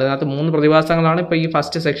 പ്രതിഭാസങ്ങളാണ്. ഇതിനകത്ത് 3 പ്രതിഭാസങ്ങളാണ് ഇപ്പോൾ ഈ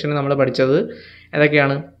ഫസ്റ്റ് സെക്ഷനിൽ നമ്മൾ പഠിച്ചത്.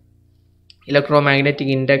 ഏതൊക്കെയാണ്? Electro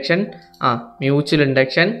magnetic induction, mutual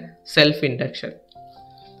induction, self induction.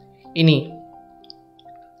 ഇനി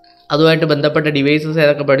അതുമായിട്ട് ബന്ധപ്പെട്ട ഡിവൈസസ്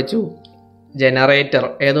ഏതൊക്കെ പഠിച്ചു? ജനറേറ്റർ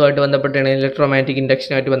ഏതുമായിട്ട് ബന്ധപ്പെട്ടാണ്? ഇലക്ട്രോ മാഗ്നറ്റിക്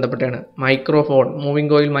ഇൻഡക്ഷനുമായിട്ട് ബന്ധപ്പെട്ടാണ്. മൈക്രോഫോൺ,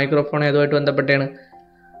 മൂവിംഗ് കോയിൽ മൈക്രോഫോൺ ഏതുമായിട്ട് ബന്ധപ്പെട്ടാണ്?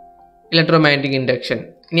 Electro magnetic induction.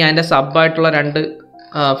 ഇനി അതിൻ്റെ സബ്ബായിട്ടുള്ള 2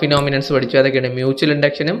 ഫിനോമിനൻസ് പഠിച്ചു. അതൊക്കെയാണ് മ്യൂച്വൽ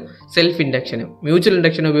ഇൻഡക്ഷനും സെൽഫ് ഇൻഡക്ഷനും. മ്യൂച്വൽ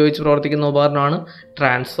ഇൻഡക്ഷൻ ഉപയോഗിച്ച് പ്രവർത്തിക്കുന്ന ഉപകരണമാണ്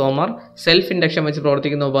ട്രാൻസ്ഫോമർ. സെൽഫ് ഇൻഡക്ഷൻ വെച്ച്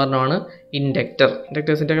പ്രവർത്തിക്കുന്ന ഉപകരണമാണ് ഇൻഡക്ടർ.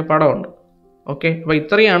 ഇൻഡക്ടേഴ്സിൻ്റെ ഒക്കെ പടമുണ്ട്. ഓക്കെ, അപ്പോൾ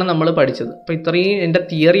ഇത്രയാണ് നമ്മൾ പഠിച്ചത്. അപ്പോൾ ഇത്രയും എൻ്റെ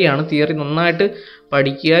തിയറിയാണ്. തിയറി നന്നായിട്ട്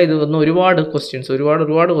പഠിക്കുക. ഇത് വന്ന് ഒരുപാട്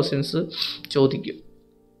ക്വസ്റ്റ്യൻസ് ചോദിക്കും.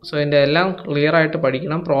 സോ ഇതിൻ്റെ എല്ലാം ക്ലിയർ ആയിട്ട്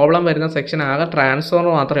പഠിക്കണം. പ്രോബ്ലം വരുന്ന സെക്ഷൻ ആകെ ട്രാൻസ്ഫോമർ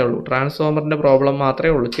മാത്രമേ ഉള്ളൂ. ട്രാൻസ്ഫോമറിൻ്റെ പ്രോബ്ലം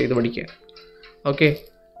മാത്രമേ ഉള്ളൂ ചെയ്ത് പഠിക്കാൻ. ഓക്കെ,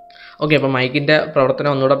 അപ്പോൾ മൈക്കിൻ്റെ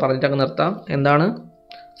പ്രവർത്തനം ഒന്നുകൂടെ പറഞ്ഞിട്ടൊക്കെ നിർത്താം. എന്താണ്?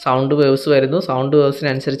 സൗണ്ട് വേവ്സ് വരുന്നു. സൗണ്ട്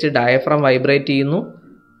വേവ്സിനനുസരിച്ച് ഡയഫ്രം വൈബ്രേറ്റ് ചെയ്യുന്നു.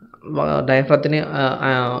 ഡയഫ്രത്തിന്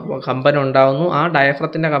കമ്പനം ഉണ്ടാകുന്നു. ആ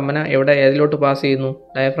ഡയഫ്രത്തിൻ്റെ കമ്പനം ഏതിലോട്ട് പാസ് ചെയ്യുന്നു?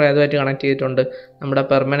 ഡയഫ്രം ഏതുമായിട്ട് കണക്ട് ചെയ്തിട്ടുണ്ട്? നമ്മുടെ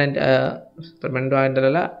പെർമനൻറ്റ്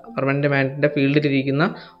മാഗ്നറ്റിൻ്റെ ഫീൽഡിലിരിക്കുന്ന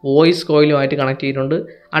വോയിസ് കോയിലുമായിട്ട് കണക്ട് ചെയ്തിട്ടുണ്ട്.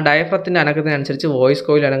 ആ ഡയഫ്രത്തിൻ്റെ അനക്കത്തിനനുസരിച്ച് വോയിസ്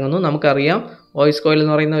കോയിൽ അനങ്ങുന്നു. നമുക്കറിയാം വോയിസ് കോയിൽ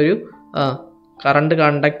എന്ന് പറയുന്ന ഒരു കറണ്ട്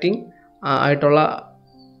കണ്ടക്റ്റിംഗ് ആയിട്ടുള്ള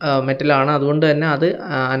മെറ്റലാണ്. അതുകൊണ്ട് തന്നെ അത്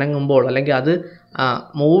അനങ്ങുമ്പോൾ അല്ലെങ്കിൽ അത്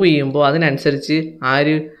മൂവ് ചെയ്യുമ്പോൾ അതിനനുസരിച്ച്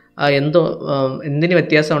എന്തിന്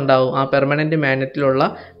വ്യത്യാസം ഉണ്ടാവും? ആ പെർമനൻറ്റ് മാഗ്നറ്റിലുള്ള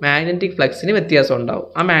മാഗ്നറ്റിക് ഫ്ലക്സിന് വ്യത്യാസം ഉണ്ടാവും.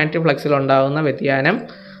 ആ മാഗ്നറ്റിക് ഫ്ലക്സിൽ ഉണ്ടാകുന്ന വ്യതിയാനം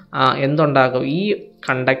എന്തുണ്ടാക്കും? ഈ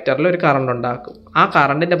കണ്ടക്ടറിൽ ഒരു കറണ്ട് ഉണ്ടാക്കും. ആ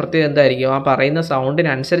കറണ്ടിൻ്റെ പ്രത്യേകത എന്തായിരിക്കും? ആ പറയുന്ന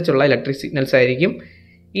സൗണ്ടിനനുസരിച്ചുള്ള ഇലക്ട്രിക് സിഗ്നൽസ് ആയിരിക്കും.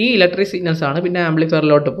 ഈ ഇലക്ട്രിക് സിഗ്നൽസ് ആണ് പിന്നെ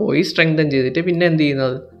ആംപ്ലിഫയറിലോട്ട് പോയി സ്ട്രെങ്തൻ ചെയ്തിട്ട് പിന്നെ എന്ത്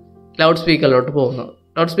ചെയ്യുന്നത്? ലൗഡ് സ്പീക്കറിലോട്ട് പോകുന്നത്.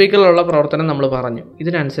 ലൗഡ് സ്പീക്കറിലുള്ള പ്രവർത്തനം നമ്മൾ പറഞ്ഞു.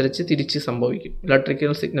 ഇതിനനുസരിച്ച് തിരിച്ച് സംഭവിക്കും.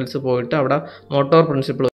 ഇലക്ട്രിക്കൽ സിഗ്നൽസ് പോയിട്ട് അവിടെ മോട്ടോർ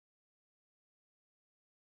പ്രിൻസിപ്പിൾ